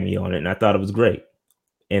tagged me on it. And I thought it was great.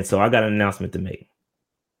 And so I got an announcement to make.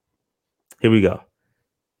 Here we go.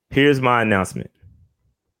 Here's my announcement.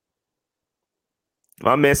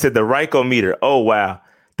 My man said the Ryko meter. Oh, wow.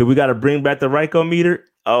 Do we got to bring back the Ryko meter?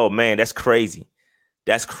 Oh, man, that's crazy.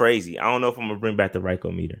 I don't know if I'm going to bring back the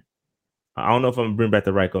Ryko meter.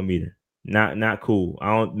 Not cool.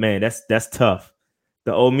 That's tough.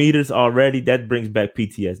 The old meters already, that brings back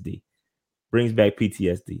PTSD.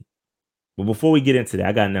 But before we get into that,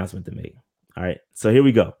 I got an announcement to make. All right. So here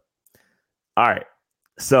we go. All right.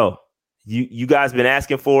 So you guys been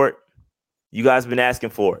asking for it.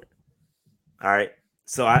 All right.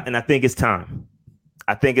 So I think it's time.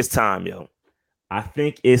 Yo. I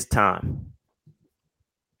think it's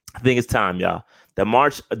time, y'all. The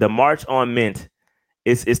march on Mint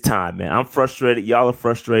it's time, man. I'm frustrated. Y'all are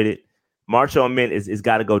frustrated. March on Mint is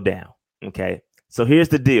got to go down. Okay. So here's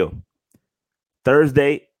the deal.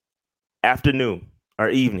 Thursday afternoon or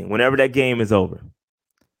evening, whenever that game is over.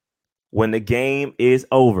 When the game is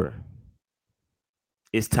over,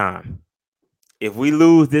 it's time. If we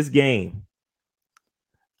lose this game,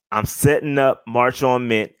 I'm setting up March on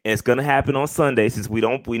Mint, and it's gonna happen on Sunday since we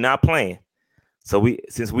not playing.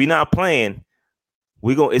 Since we not playing,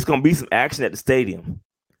 it's gonna be some action at the stadium.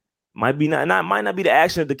 Might not be the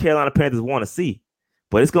action that the Carolina Panthers want to see,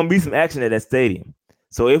 but it's gonna be some action at that stadium.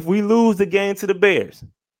 So if we lose the game to the Bears,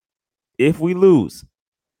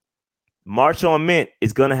 March on Mint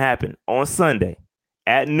is gonna happen on Sunday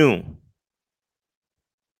at noon.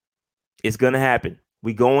 It's gonna happen.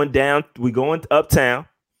 We going uptown.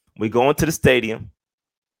 We going to the stadium,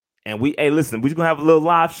 and we're just gonna have a little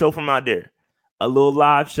live show from out there. A little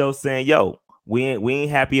live show saying, "Yo, we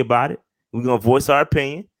ain't happy about it. We're gonna voice our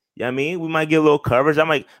opinion." You know what I mean? We might get a little coverage. I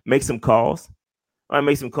might make some calls.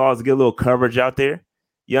 to get a little coverage out there.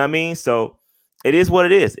 You know what I mean? So it is what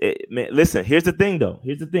it is. Listen, here's the thing, though.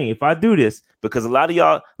 If I do this, because a lot of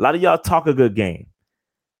y'all talk a good game.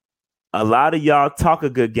 A lot of y'all talk a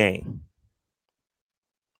good game,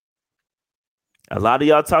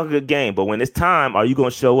 but when it's time, are you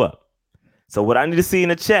going to show up? So what I need to see in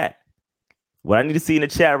the chat,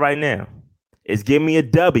 right now is give me a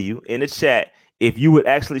W in the chat if you would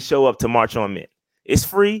actually show up to March on Mint. It's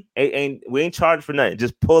free. We ain't charged for nothing.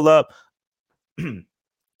 Just pull up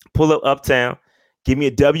uptown. Give me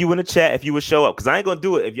a W in the chat if you would show up, because I ain't going to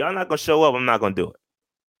do it. If y'all not going to show up, I'm not going to do it.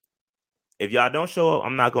 If y'all don't show up,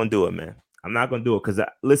 I'm not going to do it, man. I'm not going to do it because,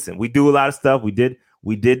 listen, we do a lot of stuff. We did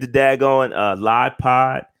the daggone live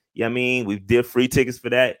pod. You know what I mean? We did free tickets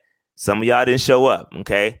for that. Some of y'all didn't show up,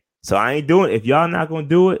 okay? So I ain't doing it. If y'all not going to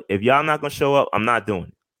do it, if y'all not going to show up, I'm not doing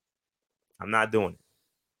it.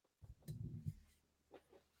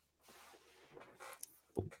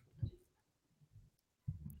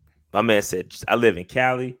 My man said, I live in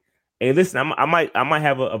Cali. Hey, listen, I might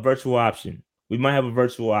have a virtual option. We might have a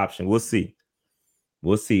virtual option. We'll see.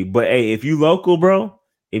 But hey, if you local, bro,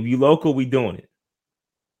 we doing it.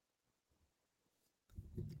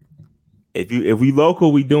 If we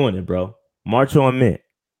local, we doing it, bro. March on Mint.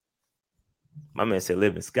 My man said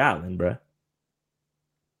live in Scotland, bro.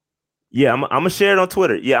 Yeah, I'm gonna share it on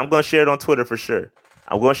Twitter. Yeah, I'm gonna share it on Twitter for sure.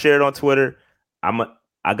 I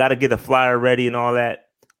gotta get the flyer ready and all that.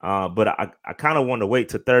 But I kind of want to wait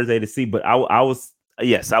till Thursday to see. But I will do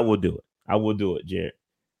it. I will do it, Jared,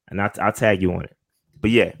 and I'll tag you on it.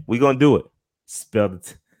 But yeah, we're gonna do it. Spell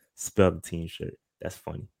the team shirt. That's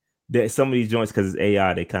funny. Some of these joints, because it's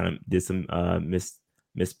AI, they kind of did some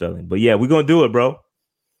misspelling. But yeah, we're gonna do it, bro.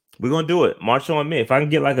 We're gonna do it. March on Mint. If I can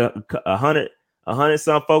get like a 100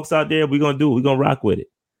 some folks out there, we're gonna do it. We're gonna rock with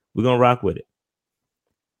it.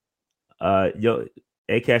 yo,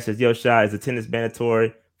 A-Cash says, yo, Shy, is attendance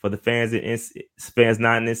mandatory for the fans in fans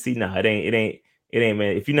not in NC? No, it ain't,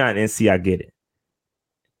 man. If you're not in NC, I get it.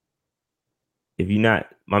 If you're not,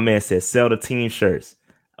 my man says, sell the team shirts.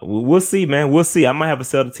 We'll see, man. We'll see. I might have a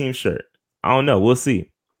sell the team shirt. I don't know. We'll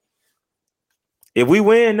see. If we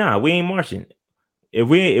win, nah, we ain't marching. If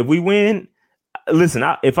we win, listen,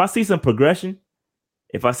 if I see some progression,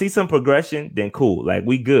 then cool. Like,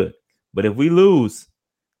 we good. But if we lose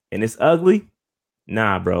and it's ugly,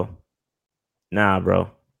 nah, bro.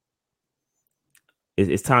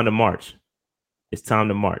 It's time to march. It's time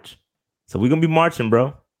to march. So we're going to be marching,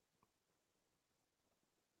 bro.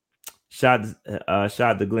 Shot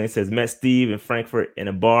to Glenn says, met Steve in Frankfurt in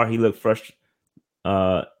a bar. He looked frustrated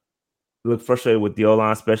with the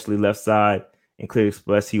O-line, especially left side, and clearly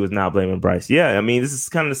expressed he was not blaming Bryce. Yeah, I mean, this is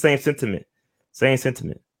kind of the same sentiment.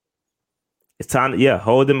 It's time to,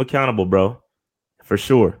 hold them accountable, bro. For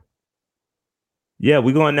sure. Yeah,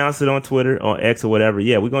 we're going to announce it on Twitter, on X or whatever.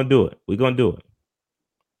 Yeah, we're going to do it. We're going to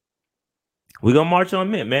march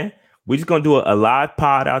on Mint, man. We're just going to do a live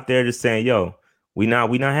pod out there just saying, yo, we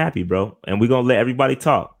not happy, bro. And we're going to let everybody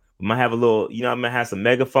talk. We might have a little, I might have some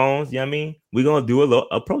megaphones, you know what I mean? We're going to do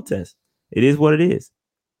a protest. It is what it is.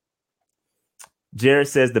 Jared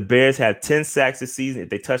says the Bears have 10 sacks this season. If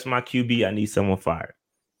they touch my QB, I need someone fired.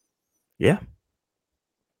 Yeah.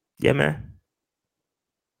 Yeah, man.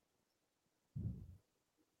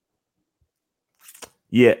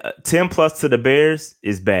 Yeah, 10 plus to the Bears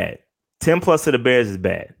is bad. 10 plus to the Bears is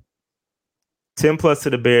bad. 10 plus to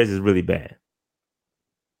the Bears is really bad.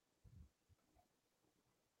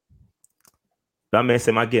 My man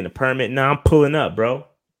said, am I getting a permit? No, I'm pulling up, bro.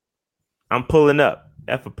 I'm pulling up.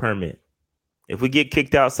 F a permit. If we get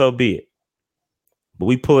kicked out, so be it. But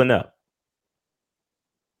we pulling up.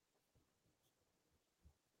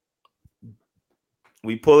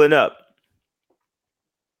 We pulling up.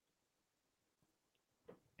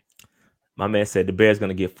 My man said the Bears going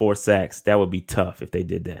to get 4 sacks. That would be tough if they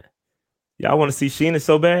did that. Y'all want to see Sheena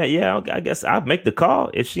so bad? Yeah, I guess I'll make the call.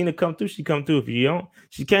 If Sheena come through, she come through. If you don't,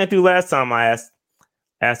 she came through last time I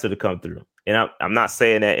asked her to come through. And I'm not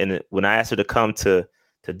saying that when I asked her to come to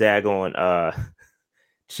daggone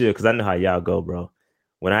chill, because I know how y'all go, bro.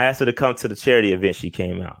 When I asked her to come to the charity event, she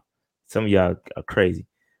came out. Some of y'all are crazy.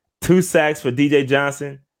 2 sacks for DJ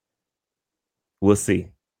Johnson. We'll see.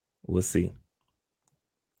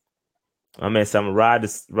 My man said, I'm gonna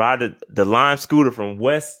ride the Lime scooter from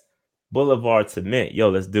West Boulevard to Mint. Yo,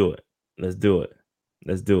 let's do it.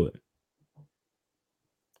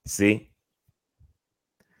 See?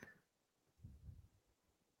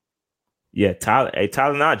 Yeah, Tyler. Hey,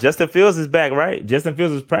 Tyler, now Justin Fields is back, right? Justin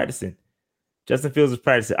Fields is practicing.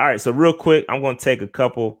 All right, so real quick, I'm going to take a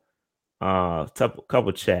couple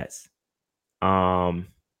chats. Let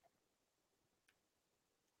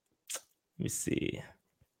me see.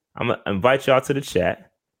 I'm going to invite y'all to the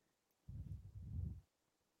chat.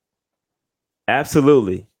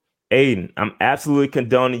 Absolutely. Aiden, I'm absolutely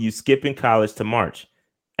condoning you skipping college to March.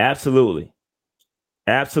 Absolutely,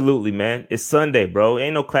 man. It's Sunday, bro.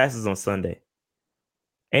 Ain't no classes on Sunday.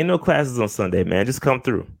 Man. Just come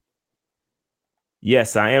through.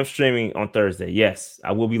 Yes, I am streaming on Thursday. Yes,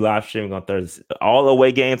 I will be live streaming on Thursday. All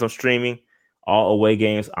away games I'm streaming. All away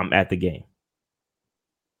games I'm at the game.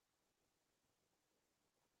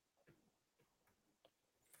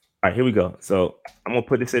 All right, here we go. So I'm going to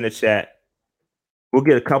put this in the chat. We'll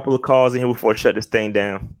get a couple of calls in here before I shut this thing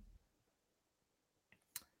down.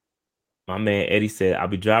 My man Eddie said, I'll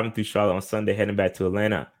be driving through Charlotte on Sunday, heading back to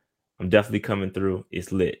Atlanta. I'm definitely coming through.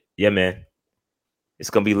 It's lit. Yeah, man.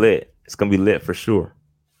 It's going to be lit. It's going to be lit for sure.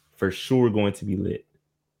 For sure going to be lit.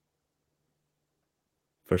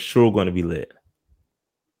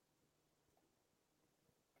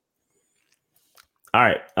 All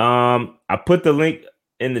right. I put the link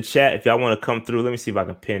in the chat if y'all want to come through. Let me see if I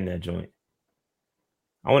can pin that joint.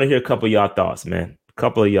 I want to hear a couple of y'all thoughts, man.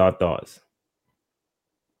 Let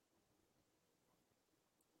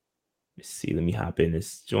me see. Let me hop in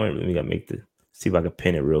this joint. Let me see if I can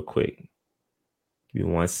pin it real quick. Give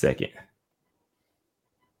me 1 second.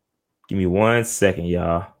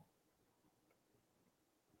 Y'all.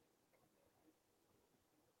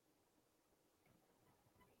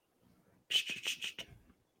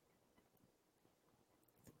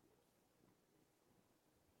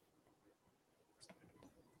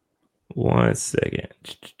 One second.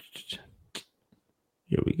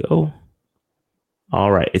 Here we go.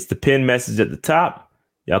 All right. It's the pin message at the top.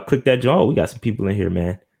 Y'all click that joint. Oh, we got some people in here,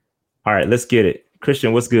 man. All right, let's get it.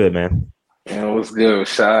 Christian, what's good, man? Man, what's good,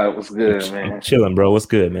 Rashad? What's good, man? I'm chilling, bro. What's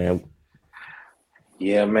good, man?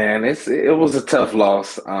 Yeah, man, it was a tough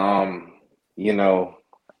loss. You know,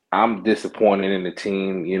 I'm disappointed in the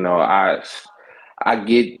team. I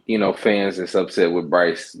get, fans that's upset with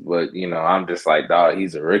Bryce, but I'm just like, dog,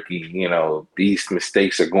 he's a rookie. These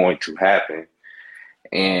mistakes are going to happen.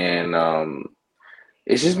 And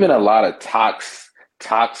it's just been a lot of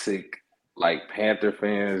toxic like Panther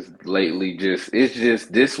fans lately. It's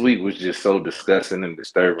just this week was just so disgusting and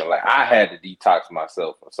disturbing. Like I had to detox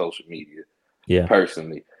myself on social media Yeah.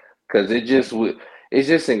 personally because it's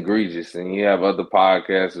just egregious. And you have other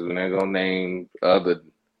podcasters and they're gonna name other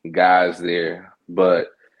guys there,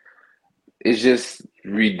 but it's just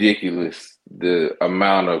ridiculous the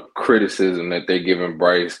amount of criticism that they're giving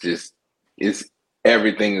Bryce. Just it's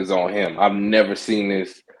everything is on him. I've never seen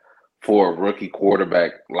this for a rookie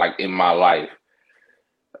quarterback like in my life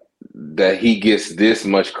that he gets this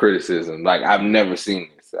much criticism. Like I've never seen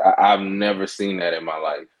this. I've never seen that in my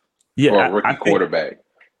life for a rookie quarterback.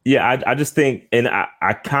 Yeah, I just think, and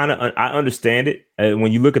I kind of I understand it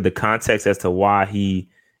when you look at the context as to why he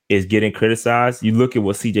is getting criticized. You look at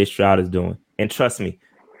what C.J. Stroud is doing, and trust me,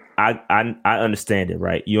 I understand it.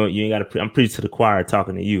 Right? You ain't got to. I'm preaching to the choir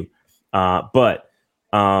talking to you, but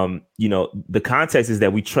the context is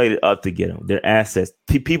that we traded up to get them. Their assets.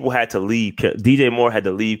 People had to leave. DJ Moore had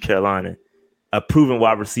to leave Carolina, a proven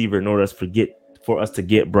wide receiver, in order for us to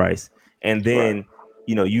get Bryce, and then. Right.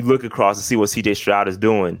 You look across and see what C.J. Stroud is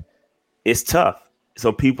doing. It's tough.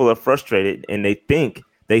 So people are frustrated, and they think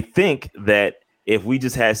that if we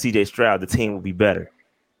just had C.J. Stroud, the team would be better,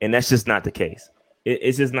 and that's just not the case.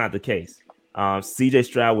 It's just not the case. C.J.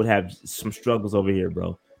 Stroud would have some struggles over here,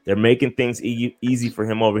 bro. They're making things easy for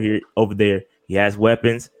him over there. He has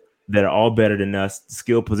weapons that are all better than us.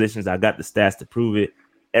 Skill positions, I got the stats to prove it.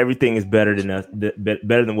 Everything is better than us,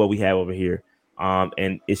 better than what we have over here.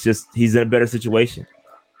 And it's just he's in a better situation.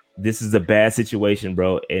 This is a bad situation,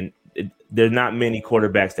 bro, and there's not many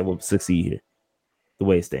quarterbacks that will succeed here, the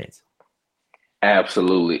way it stands.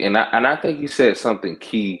 Absolutely, and I think you said something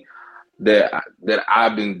key that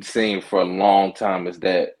I've been saying for a long time is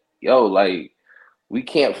that like we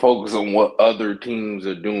can't focus on what other teams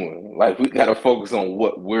are doing. Like we got to focus on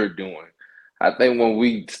what we're doing. I think when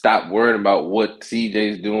we stop worrying about what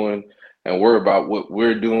CJ's doing and worry about what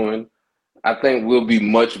we're doing, I think we'll be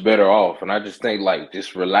much better off. And I just think, like,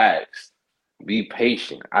 just relax. Be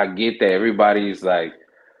patient. I get that everybody's, like,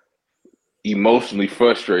 emotionally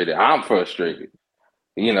frustrated. I'm frustrated,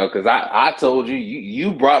 because I told you,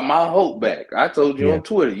 you brought my hope back. I told you on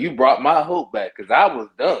Twitter, you brought my hope back because I was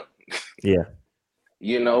done. Yeah.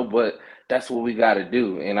 But that's what we got to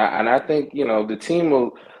do. And I think, the team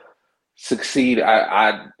will succeed.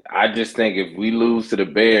 I just think if we lose to the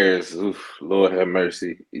Bears, Lord have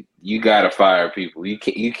mercy, you gotta fire people. You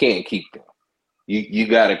can't keep them. You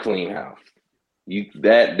gotta clean house.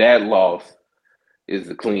 That loss is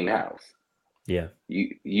the clean house. Yeah.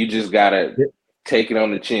 You just gotta take it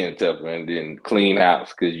on the chin, Tupper, and then clean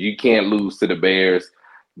house because you can't lose to the Bears.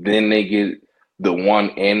 Then they get the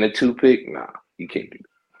 1 and the 2 pick. Nah, you can't do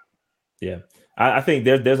that. Yeah. I think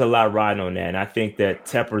there's a lot riding on that, and I think that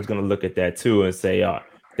Tepper is going to look at that too and say,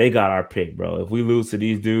 they got our pick, bro. If we lose to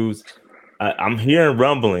these dudes, I'm hearing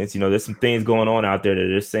rumblings. There's some things going on out there that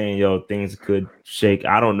they're saying, things could shake.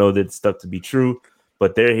 I don't know that stuff to be true,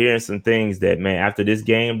 but they're hearing some things that, man, after this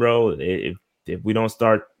game, bro, if we don't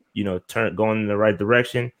start, going in the right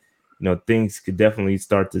direction, things could definitely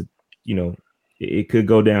start to, it could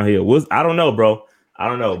go downhill. I don't know, bro. I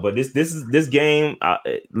don't know, but this game.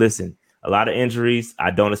 Listen. A lot of injuries.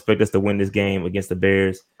 I don't expect us to win this game against the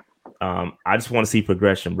Bears. I just want to see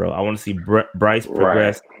progression, bro. I want to see Bryce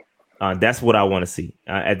progress. Right. That's what I want to see.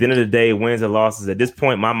 At the end of the day, wins and losses. At this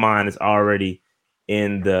point, my mind is already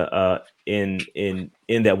in the in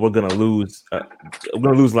that we're gonna lose. We're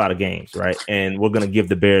gonna lose a lot of games, right? And we're gonna give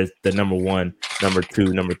the Bears the number 1, number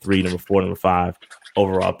 2, number 3, number 4, number 5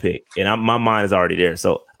 overall pick. And my mind is already there.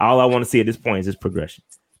 So all I want to see at this point is just progression.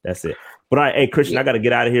 That's it. But hey, Christian, I got to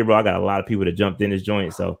get out of here, bro. I got a lot of people that jumped in this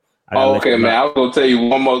joint, so. Okay, man. I was gonna tell you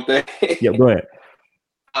one more thing. Yeah, go ahead.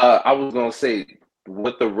 I was gonna say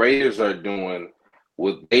what the Raiders are doing,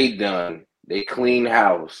 what they done. They clean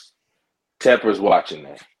house. Tepper's watching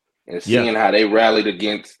that and seeing how they rallied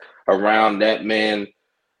around that man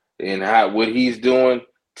and what he's doing.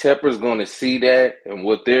 Tepper's gonna see that and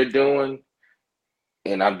what they're doing.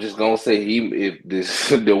 And I'm just gonna say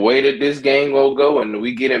the way that this game will go, and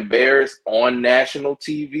we get embarrassed on national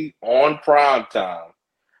TV on prime time,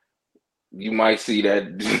 you might see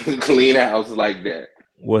that clean house like that.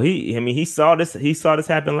 Well, he saw this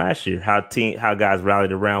happen last year. How guys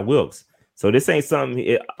rallied around Wilkes. So this ain't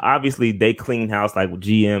something. Obviously, they clean house like with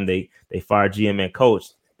GM. They fired GM and coach.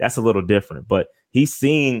 That's a little different. But he's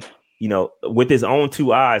seen, with his own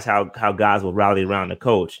two eyes, how guys will rally around the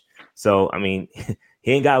coach. So I mean,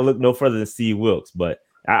 he ain't got to look no further than Steve Wilkes. But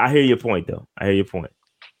I hear your point, though. I hear your point.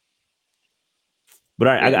 But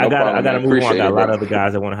I got to move on. I got a lot of other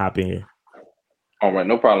guys that want to hop in here. All right,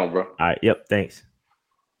 no problem, bro. All right, yep, thanks.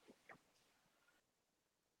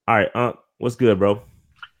 All right, what's good, bro?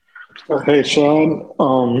 Hey, Sean.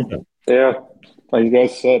 Yeah, like you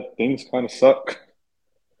guys said, things kind of suck.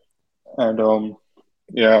 And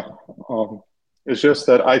it's just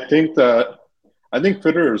that I think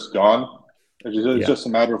Fitterer is gone. It's just a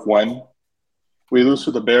matter of when. We lose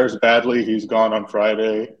to the Bears badly, he's gone on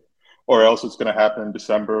Friday, or else it's going to happen in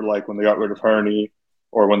December, like when they got rid of Hurney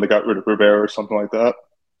or when they got rid of Rivera or something like that.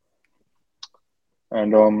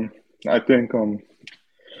 And I think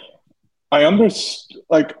I understand.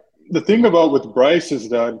 Like the thing about with Bryce is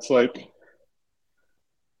that it's like,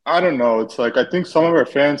 I don't know. It's like I think some of our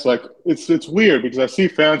fans, like it's weird because I see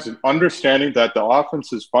fans understanding that the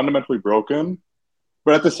offense is fundamentally broken,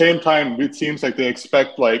 but at the same time, it seems like they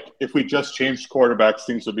expect like if we just changed quarterbacks,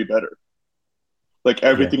 things would be better. Like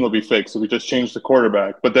everything will be fixed if we just change the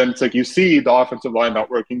quarterback. But then it's like you see the offensive line not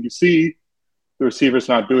working, you see the receivers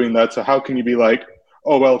not doing that. So how can you be like,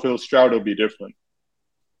 oh well, if it was Stroud, it'll be different?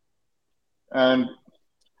 And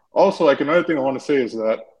also, like another thing I want to say is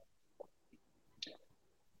that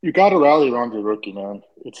you got to rally around your rookie, man.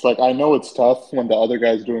 It's like I know it's tough when the other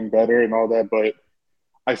guy's doing better and all that, but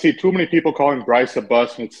I see too many people calling Bryce a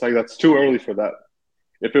bust, and it's like that's too early for that.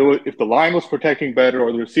 If the line was protecting better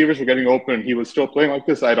or the receivers were getting open and he was still playing like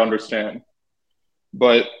this, I'd understand.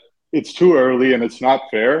 But it's too early and it's not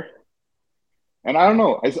fair. And I don't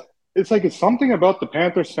know. It's something about the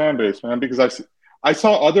Panthers fan base, man, because I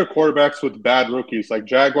saw other quarterbacks with bad rookies, like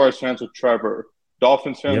Jaguars fans with Trevor,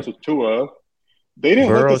 Dolphins fans with Tua. They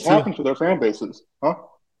didn't let this happen to their fan bases. Huh?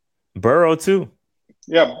 Burrow, too.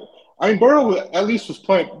 Yeah. I mean, Burrow at least was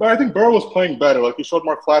playing, but I think Burrow was playing better. Like, he showed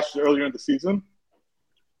more flashes earlier in the season.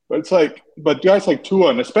 But it's like, but guys like Tua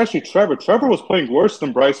and especially Trevor was playing worse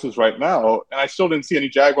than Bryce is right now. And I still didn't see any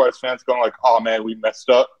Jaguars fans going like, oh, man, we messed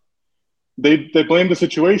up. They blame the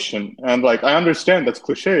situation. And, like, I understand that's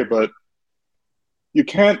cliche, but you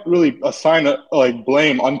can't really assign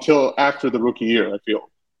blame until after the rookie year, I feel.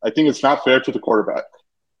 I think it's not fair to the quarterback.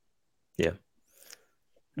 Yeah.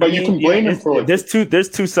 But you can blame him for there's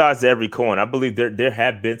two sides to every coin. I believe there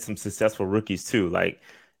have been some successful rookies too. Like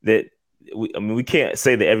that we can't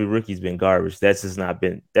say that every rookie's been garbage. That's not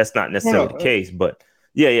necessarily the case. But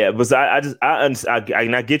but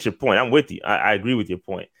I get your point. I'm with you. I agree with your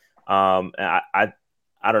point. I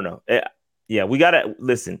don't know. We gotta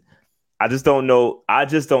listen. I just don't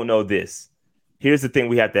know this. Here's the thing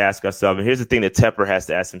we have to ask ourselves, and here's the thing that Tepper has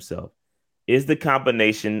to ask himself. Is the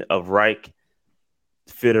combination of Reich,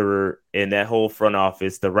 Fitterer, and that whole front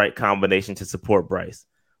office the right combination to support Bryce?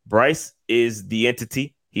 Bryce is the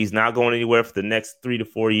entity. He's not going anywhere for the next 3 to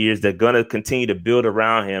 4 years. They're going to continue to build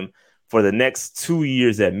around him for the next 2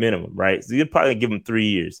 years at minimum, right? So you're probably going to give him 3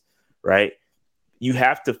 years, right? You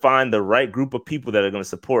have to find the right group of people that are going to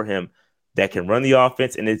support him that can run the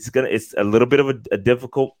offense, and it's a little bit of a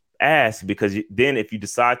difficult ask because then if you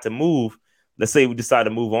decide to move, let's say we decide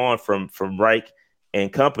to move on from Reich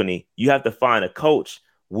and company, you have to find a coach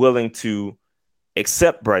willing to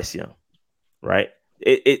accept Bryce Young, right?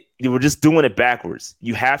 We're just doing it backwards.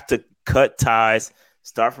 You have to cut ties,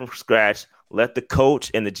 start from scratch, let the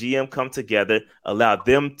coach and the GM come together, allow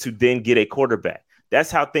them to then get a quarterback.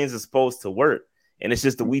 That's how things are supposed to work. And it's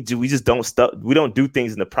just that we don't do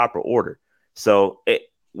things in the proper order. So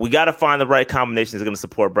we got to find the right combination that's going to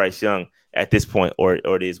support Bryce Young at this point, or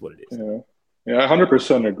it is what it is. Yeah, I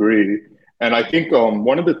 100% agree. And I think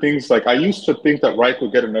one of the things, like I used to think that Reich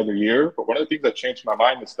would get another year, but one of the things that changed my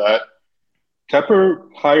mind is that Tepper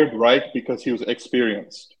hired Reich because he was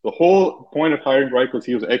experienced. The whole point of hiring Reich was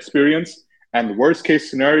he was experienced, and worst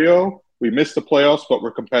case scenario, we missed the playoffs, but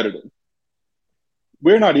we're competitive.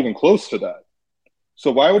 We're not even close to that.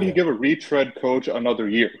 So why would he give a retread coach another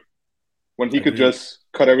year when he could just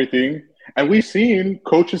cut everything? And we've seen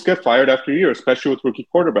coaches get fired after a year, especially with rookie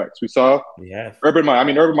quarterbacks. We saw Urban Meyer. I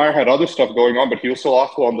mean, Urban Meyer had other stuff going on, but he was still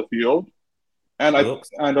awful on the field. And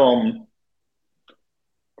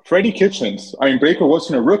Freddie Kitchens. I mean, Baker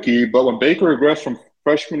wasn't a rookie, but when Baker regressed from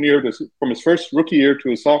his first rookie year to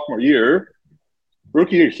his sophomore year,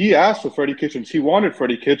 he asked for Freddie Kitchens. He wanted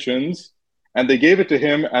Freddie Kitchens, and they gave it to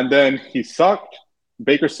him. And then he sucked.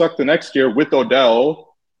 Baker sucked the next year with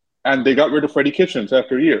Odell, and they got rid of Freddie Kitchens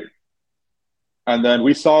after a year. And then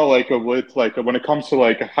we saw when it comes to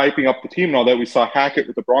hyping up the team and all that, we saw Hackett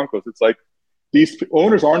with the Broncos. It's like these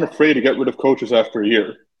owners aren't afraid to get rid of coaches after a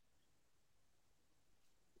year.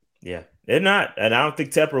 Yeah, they're not, and I don't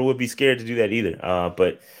think Tepper would be scared to do that either.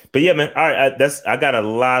 But yeah, man. All right, I got a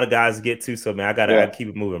lot of guys to get to, so man, I gotta keep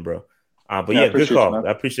it moving, bro. But yeah, good call.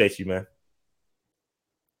 I appreciate you, man.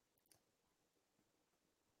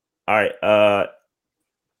 All right.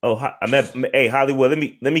 Hey Hollywood,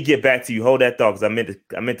 let me get back to you. Hold that thought, because I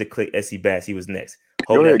meant to click SC Bass. He was next.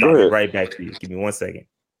 Hold that thought. Right back to you. Give me 1 second.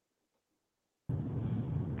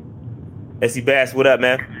 SC Bass, what up,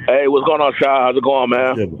 man? Hey, what's going on, Shaw? How's it going,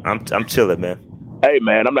 man? I'm chilling, man. Hey,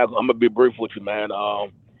 man, I'm gonna be brief with you, man.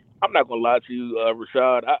 I'm not gonna lie to you,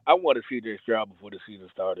 Rashad. I wanted CJ Stroud before the season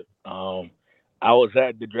started. I was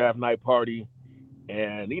at the draft night party,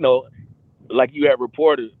 and like you had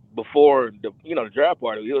reported before the draft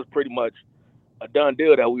party, it was pretty much a done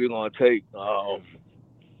deal that we were gonna take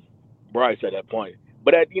Bryce at that point.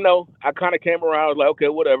 But I kind of came around, I was like, okay,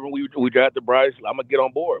 whatever. We drafted Bryce. I'm gonna get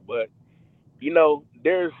on board, but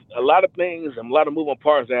there's a lot of things and a lot of moving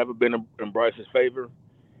parts that haven't been in Bryce's favor.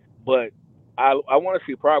 But I want to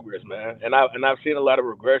see progress, man. And I've seen a lot of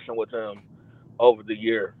regression with him over the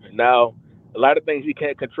year. And now a lot of things he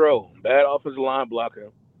can't control. Bad offensive line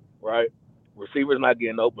blocking, right? Receivers not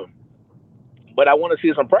getting open. But I want to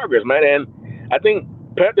see some progress, man. And I think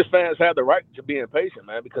Panthers fans have the right to be impatient,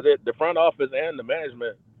 man, because the front office and the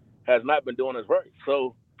management has not been doing us right.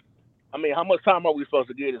 So, I mean, how much time are we supposed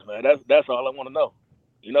to give this, man? That's all I want to know.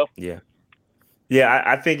 Yeah,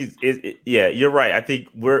 I think yeah, you're right. I think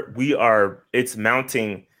it's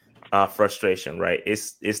mounting frustration, right?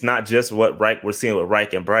 It's not just what we're seeing with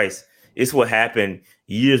Reich and Bryce. It's what happened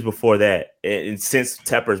years before that, and since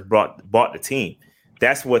Tepper's bought the team.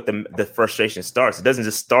 That's what the frustration starts. It doesn't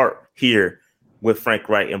just start here with Frank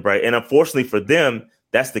Reich and Bryce. And unfortunately for them,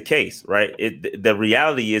 that's the case, right? The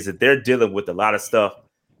reality is that they're dealing with a lot of stuff.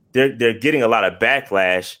 They're getting a lot of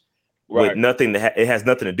backlash with nothing it has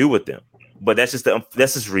nothing to do with them. But that's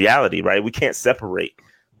just reality, right? We can't separate,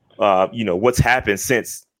 what's happened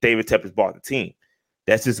since David Tepper's bought the team.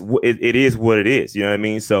 That's just it is what it is. You know what I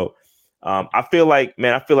mean? So I feel like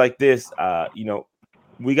this.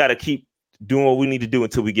 We got to keep doing what we need to do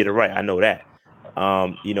until we get it right. I know that.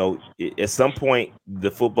 At some point,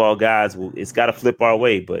 the football guys it's got to flip our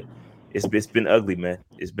way, but it's been ugly, man.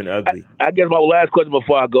 It's been ugly. I guess my last question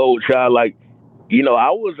before I go, Shai, I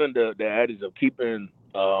was in the adage of keeping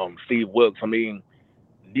Steve Wilks. I mean,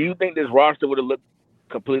 do you think this roster would have looked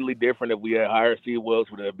completely different if we had hired Steve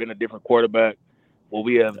Wilks? Would it have been a different quarterback? Would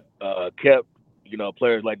we have kept,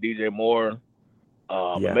 players like DJ Moore?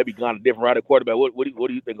 Maybe gone a different route at quarterback. What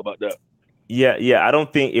do you think about that? Yeah. I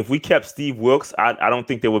don't think if we kept Steve Wilks, I don't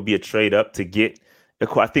think there would be a trade up to get.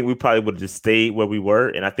 I think we probably would have just stayed where we were,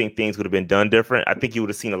 and I think things would have been done different. I think you would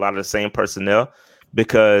have seen a lot of the same personnel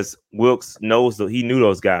because Wilks he knew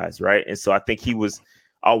those guys, right? And so I think he was,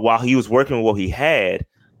 while he was working with what he had,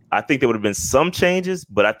 I think there would have been some changes,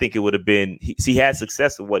 but I think it would have been he had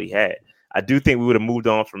success with what he had. I do think we would have moved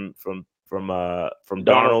on from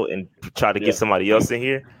Darnold and tried to get somebody else in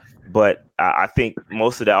here, but I think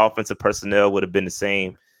most of the offensive personnel would have been the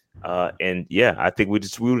same. And yeah, I think we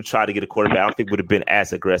would try to get a quarterback. I don't think we would have been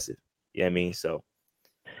as aggressive. You know what I mean? So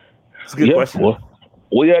it's a good question.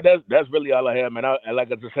 Well, yeah, that's really all I have, man.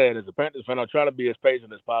 Like I just said, as a Panthers fan, I'm trying to be as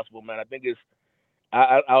patient as possible, man. I think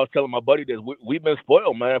I was telling my buddy this. We've been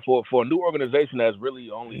spoiled, man, for a new organization that's really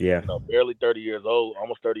only barely 30 years old,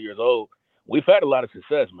 almost 30 years old. We've had a lot of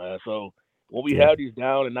success, man. So when we have these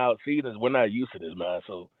down and out seasons, we're not used to this, man.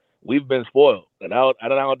 So we've been spoiled, and I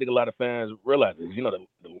don't think a lot of fans realize this.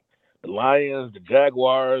 The Lions, the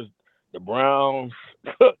Jaguars, the Browns,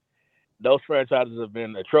 those franchises have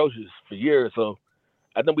been atrocious for years. So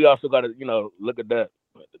I think we also got to, look at that,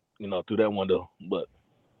 through that window. But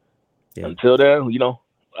until then,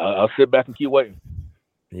 I'll sit back and keep waiting.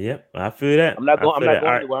 Yep, I feel that. I'm not going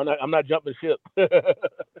anywhere. I'm not jumping ship.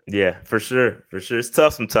 Yeah, for sure. It's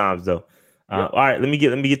tough sometimes, though. All right, let me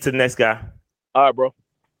get to the next guy. All right, bro.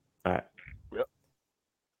 All right. Yep.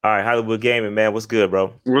 All right, Hollywood Gaming, man. What's good,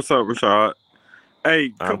 bro? What's up, Rashad?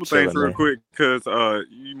 Hey, couple things real quick, because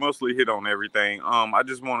you mostly hit on everything. I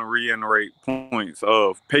just want to reiterate points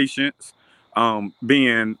of patience.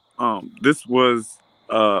 This was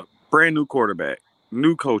a brand new quarterback,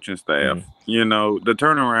 new coaching staff. The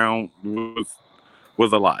turnaround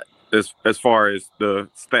was a lot as far as the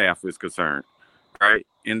staff is concerned, right?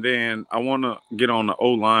 And then I want to get on the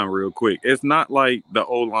O-line real quick. It's not like the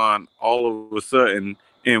O-line all of a sudden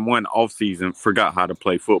in one offseason forgot how to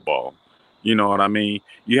play football. You know what I mean?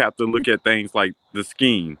 You have to look at things like the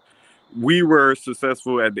scheme. we were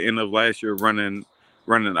successful at the end of last year running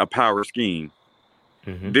a power scheme.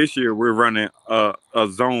 Mm-hmm. This year we're running a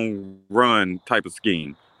zone run type of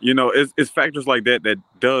scheme. You know, it's factors like that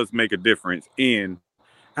does make a difference in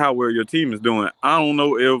how well your team is doing. I don't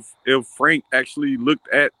know if Frank actually looked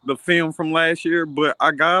at the film from last year, but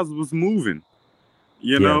our guys was moving,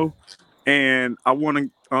 you know. And I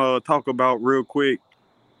want to talk about real quick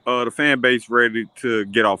the fan base ready to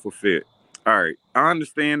get off a fit. All right, I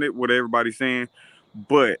understand it, what everybody's saying,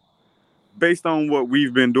 but based on what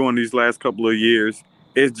we've been doing these last couple of years,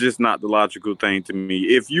 it's just not the logical thing to me.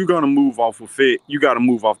 If you're going to move off a fit, you got to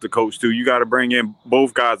move off the coach too. You got to bring in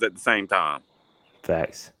both guys at the same time.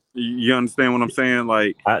 Facts. You understand what I'm saying?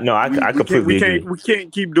 Like, I completely agree. We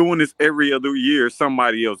can't keep doing this every other year.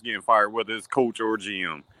 Somebody else getting fired, whether it's coach or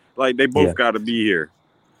GM. Like, they both got to be here.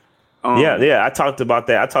 I talked about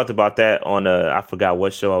that on I forgot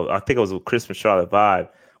what show. I think it was a Christmas Charlotte Vibe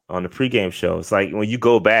on the pregame show. It's like when you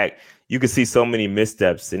go back, you can see so many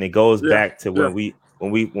missteps, and it goes back to when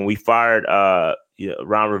we fired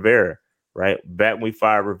Ron Rivera, right? Back when we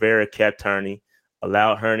fired Rivera, kept Hurney,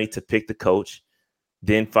 allowed Hurney to pick the coach,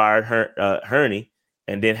 then fired Hurney,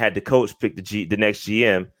 and then had the coach pick the next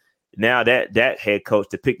GM. Now that head coach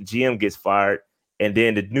to pick the GM gets fired, and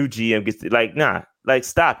then the new GM gets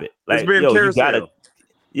stop it. Like,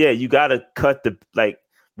 you gotta cut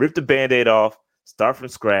rip the Band-Aid off, start from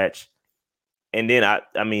scratch. And then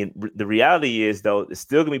I mean, the reality is though, it's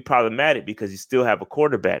still gonna be problematic because you still have a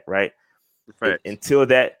quarterback, right? Until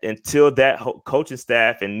that whole coaching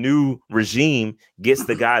staff and new regime gets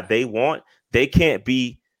the guy they want, they can't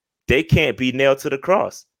be nailed to the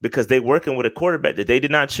cross because they're working with a quarterback that they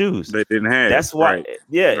did not choose. They didn't have. That's why.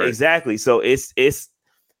 Right. Exactly. So it's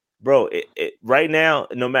bro. Right now,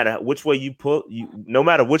 no matter which way you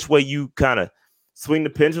kind of swing the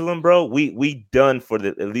pendulum, bro, we done for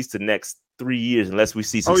at least the next 3 years unless we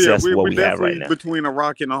see success in what we have right now. Between a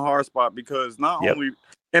rock and a hard spot because not only,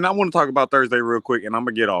 and I want to talk about Thursday real quick, and I'm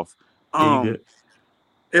gonna get off.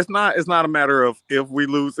 It's not a matter of if we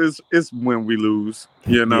lose, it's when we lose,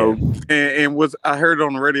 you know. And I heard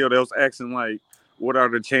on the radio they was asking like, what are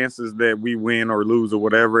the chances that we win or lose or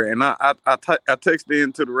whatever? And I texted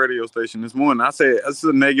into the radio station this morning. I said it's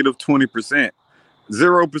a negative 20%,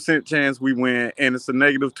 0% chance we win, and it's a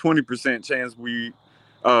negative 20% chance we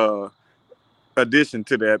addition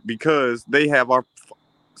to that because they have our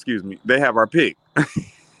pick.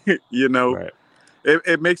 You know, right.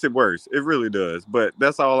 It makes it worse. It really does. But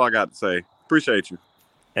that's all I got to say. Appreciate you.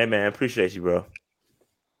 Hey man, appreciate you, bro.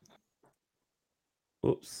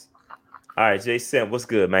 Oops. All right, Jason, what's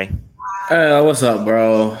good, man? What's up,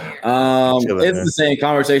 bro? It's the same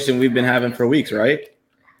conversation we've been having for weeks, right?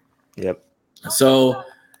 Yep. So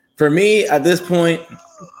for me, at this point,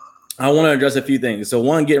 I want to address a few things. So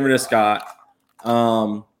one, getting rid of Scott.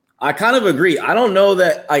 I kind of agree. I don't know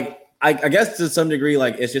that I guess to some degree,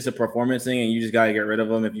 like it's just a performance thing and you just got to get rid of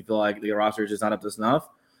them if you feel like the roster is just not up to snuff.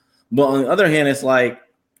 But on the other hand, it's like,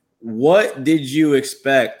 what did you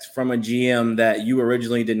expect from a GM that you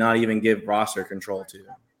originally did not even give roster control to?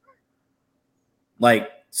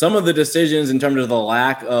 Like some of the decisions in terms of the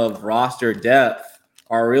lack of roster depth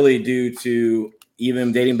are really due to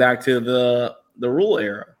even dating back to the rule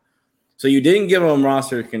era. So you didn't give him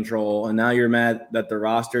roster control, and now you're mad that the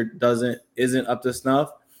roster isn't up to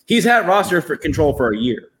snuff. He's had roster control for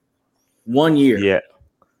 1 year. Yeah.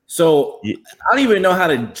 So I don't even know how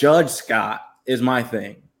to judge Scott is my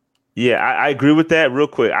thing. Yeah, I agree with that real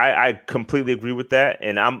quick. I completely agree with that.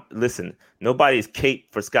 And listen, nobody's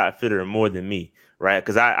caped for Scott Fitter more than me, right?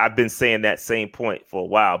 Because I've been saying that same point for a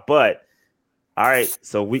while. But all right,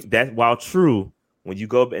 so while true, when you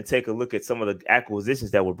go and take a look at some of the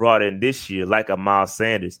acquisitions that were brought in this year, like a Miles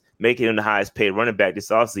Sanders, making him the highest paid running back this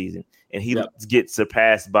offseason, and he gets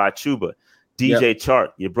surpassed by Chuba. DJ Chark,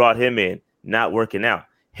 you brought him in, not working out.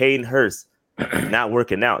 Hayden Hurst, not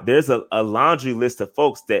working out. There's a laundry list of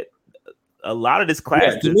folks that a lot of this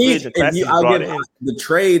class, the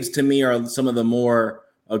trades to me are some of the more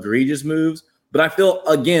egregious moves. But I feel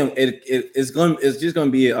again, it's just going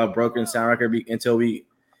to be a broken sound record until we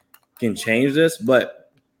can change this.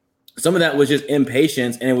 But some of that was just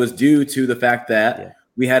impatience, and it was due to the fact that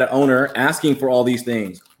we had an owner asking for all these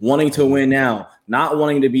things, wanting to win now, not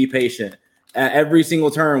wanting to be patient. At every single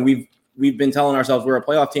turn, we've been telling ourselves we're a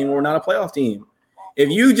playoff team. We're not a playoff team. If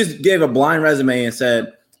you just gave a blind resume and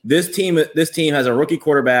said this team has a rookie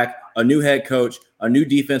quarterback, a new head coach, a new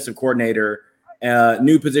defensive coordinator,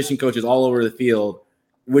 new position coaches all over the field,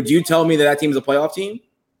 would you tell me that team is a playoff team?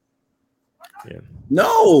 Yeah.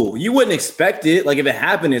 No, you wouldn't expect it. Like if it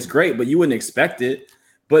happened, it's great, but you wouldn't expect it.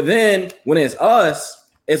 But then when it's us,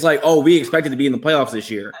 it's like, oh, we expected to be in the playoffs this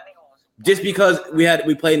year just because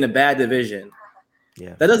we played in a bad division.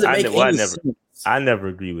 Yeah, that doesn't make any sense. I never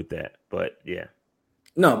agree with that, but yeah.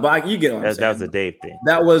 No, but you get what I'm saying. That was a Dave thing.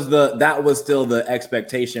 That was still the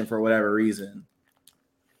expectation for whatever reason.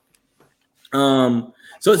 So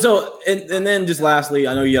then just lastly,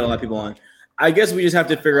 I know you got a lot of people on. I guess we just have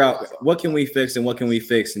to figure out what can we fix and what can we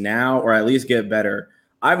fix now, or at least get better.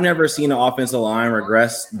 I've never seen an offensive line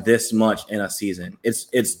regress this much in a season.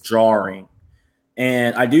 It's jarring,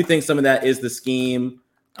 and I do think some of that is the scheme.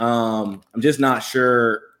 I'm just not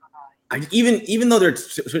sure. Even though they're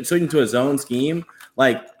switching to a zone scheme,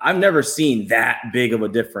 like I've never seen that big of a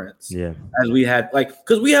difference. Yeah, as we had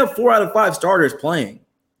because we have 4 out of 5 starters playing.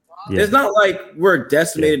 Yeah. It's not like we're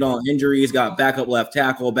decimated on injuries, got backup left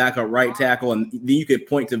tackle, backup right tackle, and then you could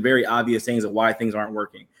point to very obvious things of why things aren't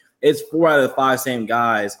working. It's 4 out of the 5 same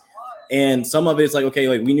guys. And some of it's like, okay,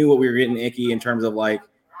 like we knew what we were getting Icky in terms of like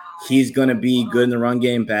he's going to be good in the run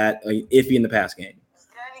game, bad, iffy in the pass game.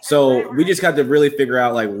 So we just got to really figure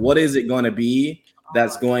out like what is it going to be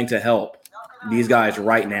that's going to help these guys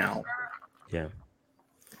right now. Yeah.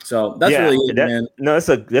 So that's really it, man. No,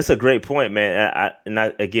 that's a great point, man.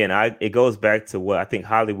 It goes back to what I think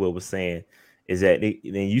Hollywood was saying is that,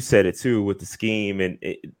 and you said it too with the scheme and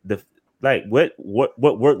what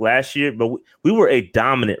worked last year. But we were a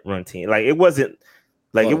dominant run team. Like it wasn't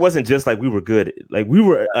just like we were good. Like we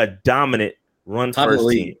were a dominant run first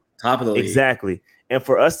team. Top of the league. Exactly. And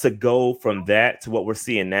for us to go from that to what we're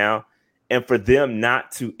seeing now, and for them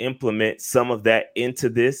not to implement some of that into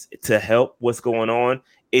this to help what's going on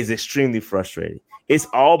is extremely frustrating. It's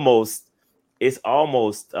almost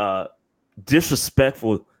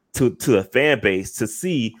disrespectful to a fan base to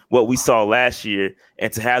see what we saw last year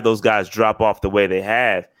and to have those guys drop off the way they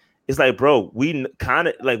have. It's like, bro, we kind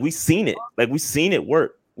of like we seen it. Like we seen it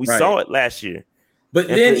work. We saw it last year. But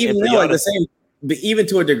then but even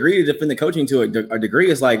to a degree, to defend the coaching to a degree,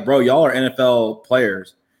 it's like, bro, y'all are NFL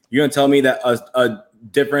players. You're gonna tell me that a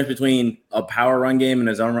difference between a power run game and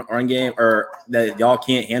a zone run game, or that y'all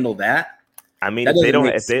can't handle that? I mean, if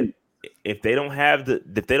they don't have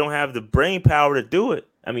the brain power to do it,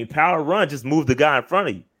 I mean, power run, just move the guy in front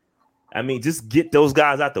of you. I mean, just get those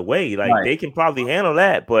guys out the way. Like they can probably handle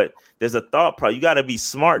that, but there's a thought problem. You got to be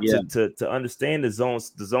smart to understand the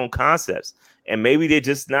zone concepts, and maybe they're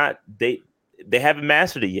just not they haven't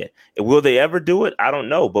mastered it yet. And will they ever do it? I don't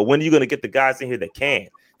know. But when are you going to get the guys in here that can?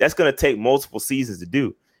 That's going to take multiple seasons to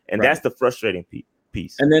do. And that's the frustrating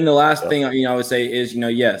piece. And then the last thing, I would say is,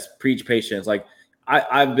 yes, preach patience. Like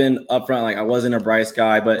I've been upfront, like I wasn't a Bryce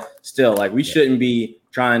guy, but still, like we shouldn't be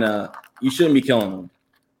you shouldn't be killing them.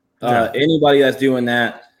 Anybody that's doing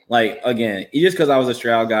that, like, again, just because I was a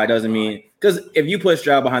Stroud guy doesn't mean, because if you put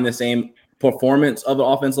Stroud behind the same performance of the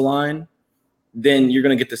offensive line, then you're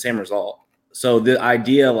going to get the same result. So the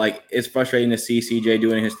idea, like, it's frustrating to see CJ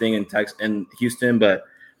doing his thing in Houston, but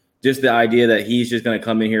just the idea that he's just going to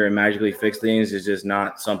come in here and magically fix things is just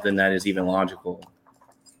not something that is even logical.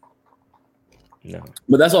 No.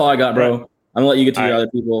 But that's all I got, bro. I'm going to let you get to your other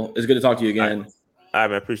people. It's good to talk to you again. All right,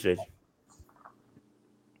 man. Appreciate you.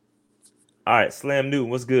 All right, Slam Newton,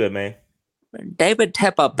 what's good, man? David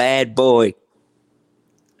Tepper, bad boy.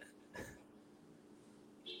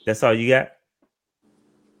 That's all you got?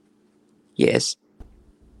 Yes.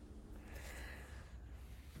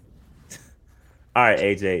 All right,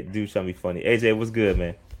 AJ, do something funny. AJ, what's good,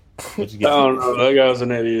 man? What you get? I don't know. That guy was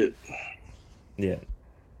an idiot. Yeah.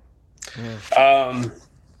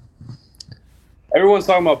 Everyone's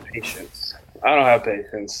talking about patience. I don't have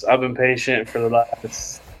patience. I've been patient for the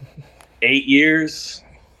last 8 years.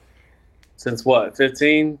 Since what,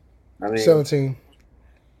 15? 17.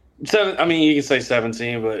 I mean, you can say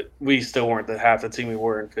 17, but we still weren't half the team we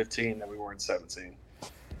were in 15 that we were in 17.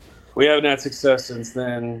 We haven't had success since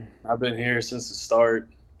then. I've been here since the start,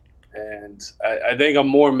 and I think I'm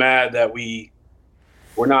more mad that we're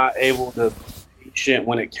not able to be patient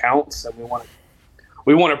when it counts, and we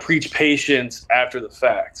want to preach patience after the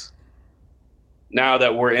fact. Now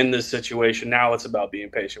that we're in this situation, now it's about being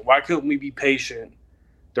patient. Why couldn't we be patient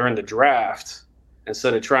during the draft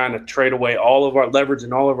instead of trying to trade away all of our leverage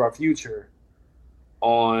and all of our future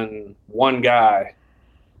on one guy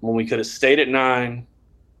when we could have stayed at 9,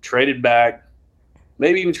 traded back,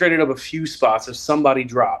 maybe even traded up a few spots if somebody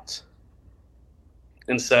dropped,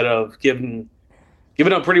 instead of giving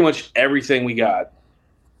up pretty much everything we got.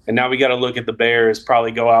 And now we got to look at the Bears,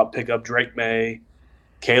 probably go out, pick up Drake May,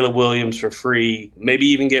 Caleb Williams for free, maybe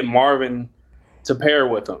even get Marvin to pair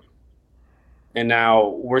with them. And now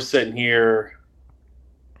we're sitting here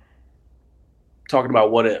talking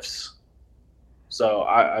about what ifs. So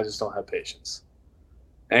I just don't have patience.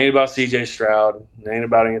 It ain't about C.J. Stroud. It ain't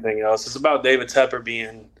about anything else. It's about David Tepper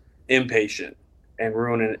being impatient and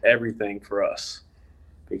ruining everything for us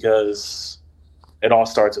because it all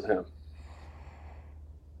starts with him.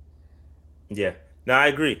 Yeah. No, I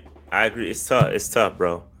agree. It's tough,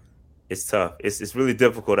 bro. It's tough. It's really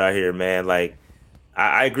difficult out here, man. Like,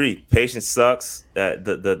 I agree. Patience sucks. Trying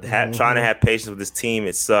to have patience with this team,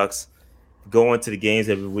 it sucks. Going to the games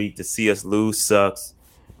every week to see us lose sucks.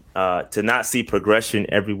 To not see progression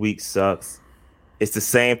every week sucks. It's the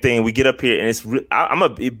same thing. We get up here and I'm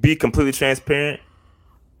gonna be completely transparent.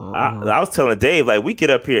 I was telling Dave, like, we get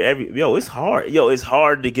up here it's hard. It's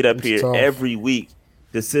hard to get up here tough. every week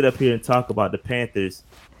to sit up here and talk about the Panthers,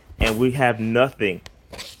 and we have nothing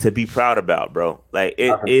to be proud about, bro. Like,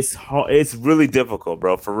 it's hard. It's really difficult,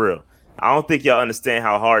 bro, for real. I don't think y'all understand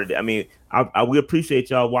how hard it is. I mean, we appreciate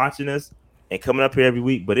y'all watching us and coming up here every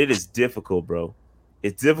week, but it is difficult, bro.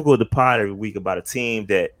 It's difficult to pod every week about a team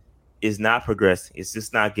that is not progressing. It's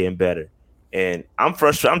just not getting better. And I'm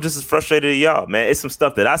frustrated. I'm just as frustrated as y'all, man. It's some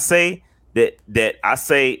stuff that I say that I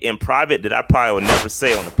say in private that I probably would never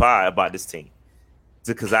say on the pod about this team,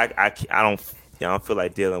 because I don't feel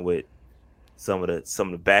like dealing with some of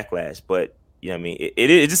the backlash. But you know what I mean,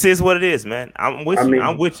 it just is what it is, man. I'm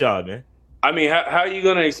with y'all, man. I mean, how are you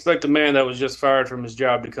gonna expect a man that was just fired from his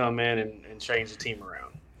job to come in and change the team around?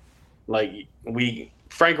 Like,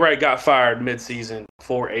 Frank Reich got fired midseason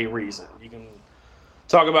for a reason. You can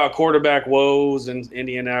talk about quarterback woes in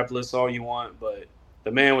Indianapolis all you want, but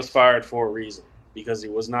the man was fired for a reason because he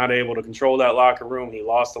was not able to control that locker room. He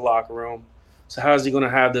lost the locker room. So how is he going to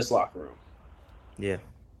have this locker room? Yeah.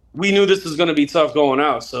 We knew this was going to be tough going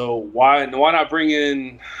out, so why not bring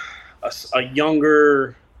in a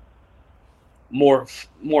younger, more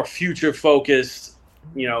future-focused,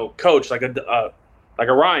 coach like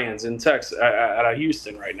a Ryans in Texas at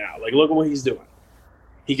Houston right now. Like, look at what he's doing.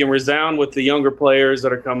 He can resound with the younger players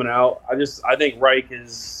that are coming out. I think Reich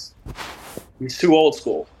he's too old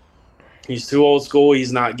school. He's too old school.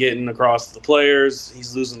 He's not getting across to the players.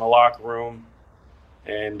 He's losing the locker room.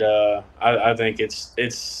 And I think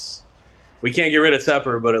it's we can't get rid of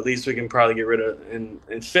Tepper, but at least we can probably get rid of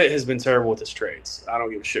and Fit has been terrible with his trades. I don't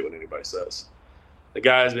give a shit what anybody says. The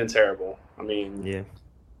guy has been terrible. I mean, yeah. I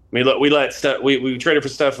mean, look, we traded for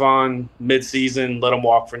Stephon mid-season, let him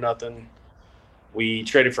walk for nothing. We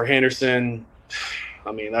traded for Henderson.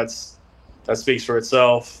 I mean, that speaks for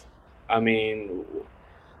itself. I mean,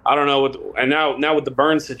 I don't know and now with the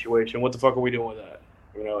Burns situation, what the fuck are we doing with that?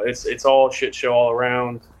 It's all shit show all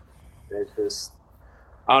around. It's just,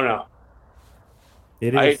 I don't know.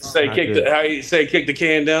 It is. I hate to say kick the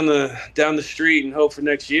can down the street and hope for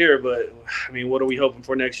next year, but I mean, what are we hoping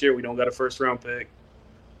for next year? We don't got a first round pick.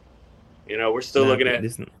 We're still looking at.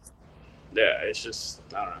 Yeah, it's just,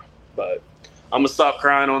 I don't know. But I'm gonna stop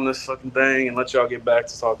crying on this fucking thing and let y'all get back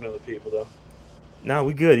to talking to other people, though. No,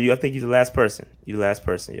 we good. I think you're the last person. You're the last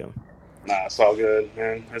person, yo. Nah, it's all good,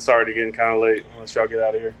 man. It's already getting kind of late. Let's y'all get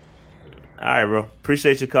out of here. All right, bro.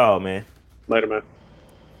 Appreciate your call, man. Later, man.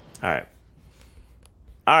 All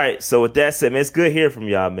right. So with that said, man, it's good hearing from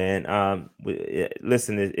y'all, man.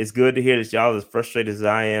 Listen, it's good to hear that y'all as frustrated as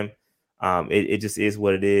I am. It just is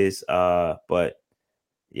what it is. But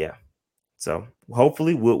yeah. So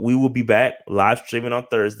hopefully we will be back live streaming on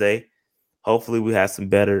Thursday. Hopefully we have some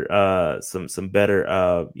better some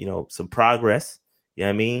progress. You know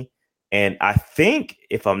what I mean? And I think,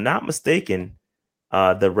 if I'm not mistaken,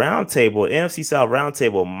 the roundtable, NFC South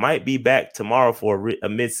roundtable, might be back tomorrow for a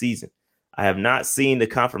mid-season. I have not seen the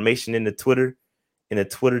confirmation in the Twitter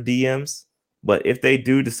DMs, but if they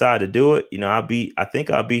do decide to do it, I think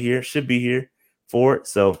I'll be here, should be here for it.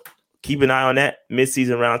 So keep an eye on that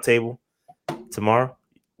mid-season roundtable tomorrow.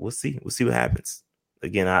 We'll see. We'll see what happens.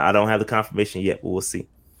 Again, I don't have the confirmation yet, but we'll see.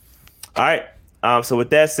 All right. So with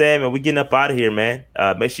that said, man, we're getting up out of here, man.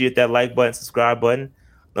 Make sure you hit that like button, subscribe button,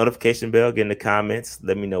 notification bell, get in the comments.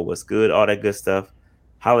 Let me know what's good, all that good stuff.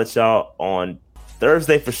 Holla at y'all on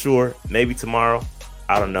Thursday for sure. Maybe tomorrow.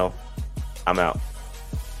 I don't know. I'm out.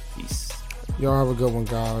 Peace. Y'all have a good one,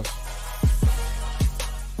 guys.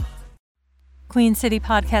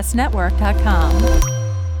 QueenCityPodcastNetwork.com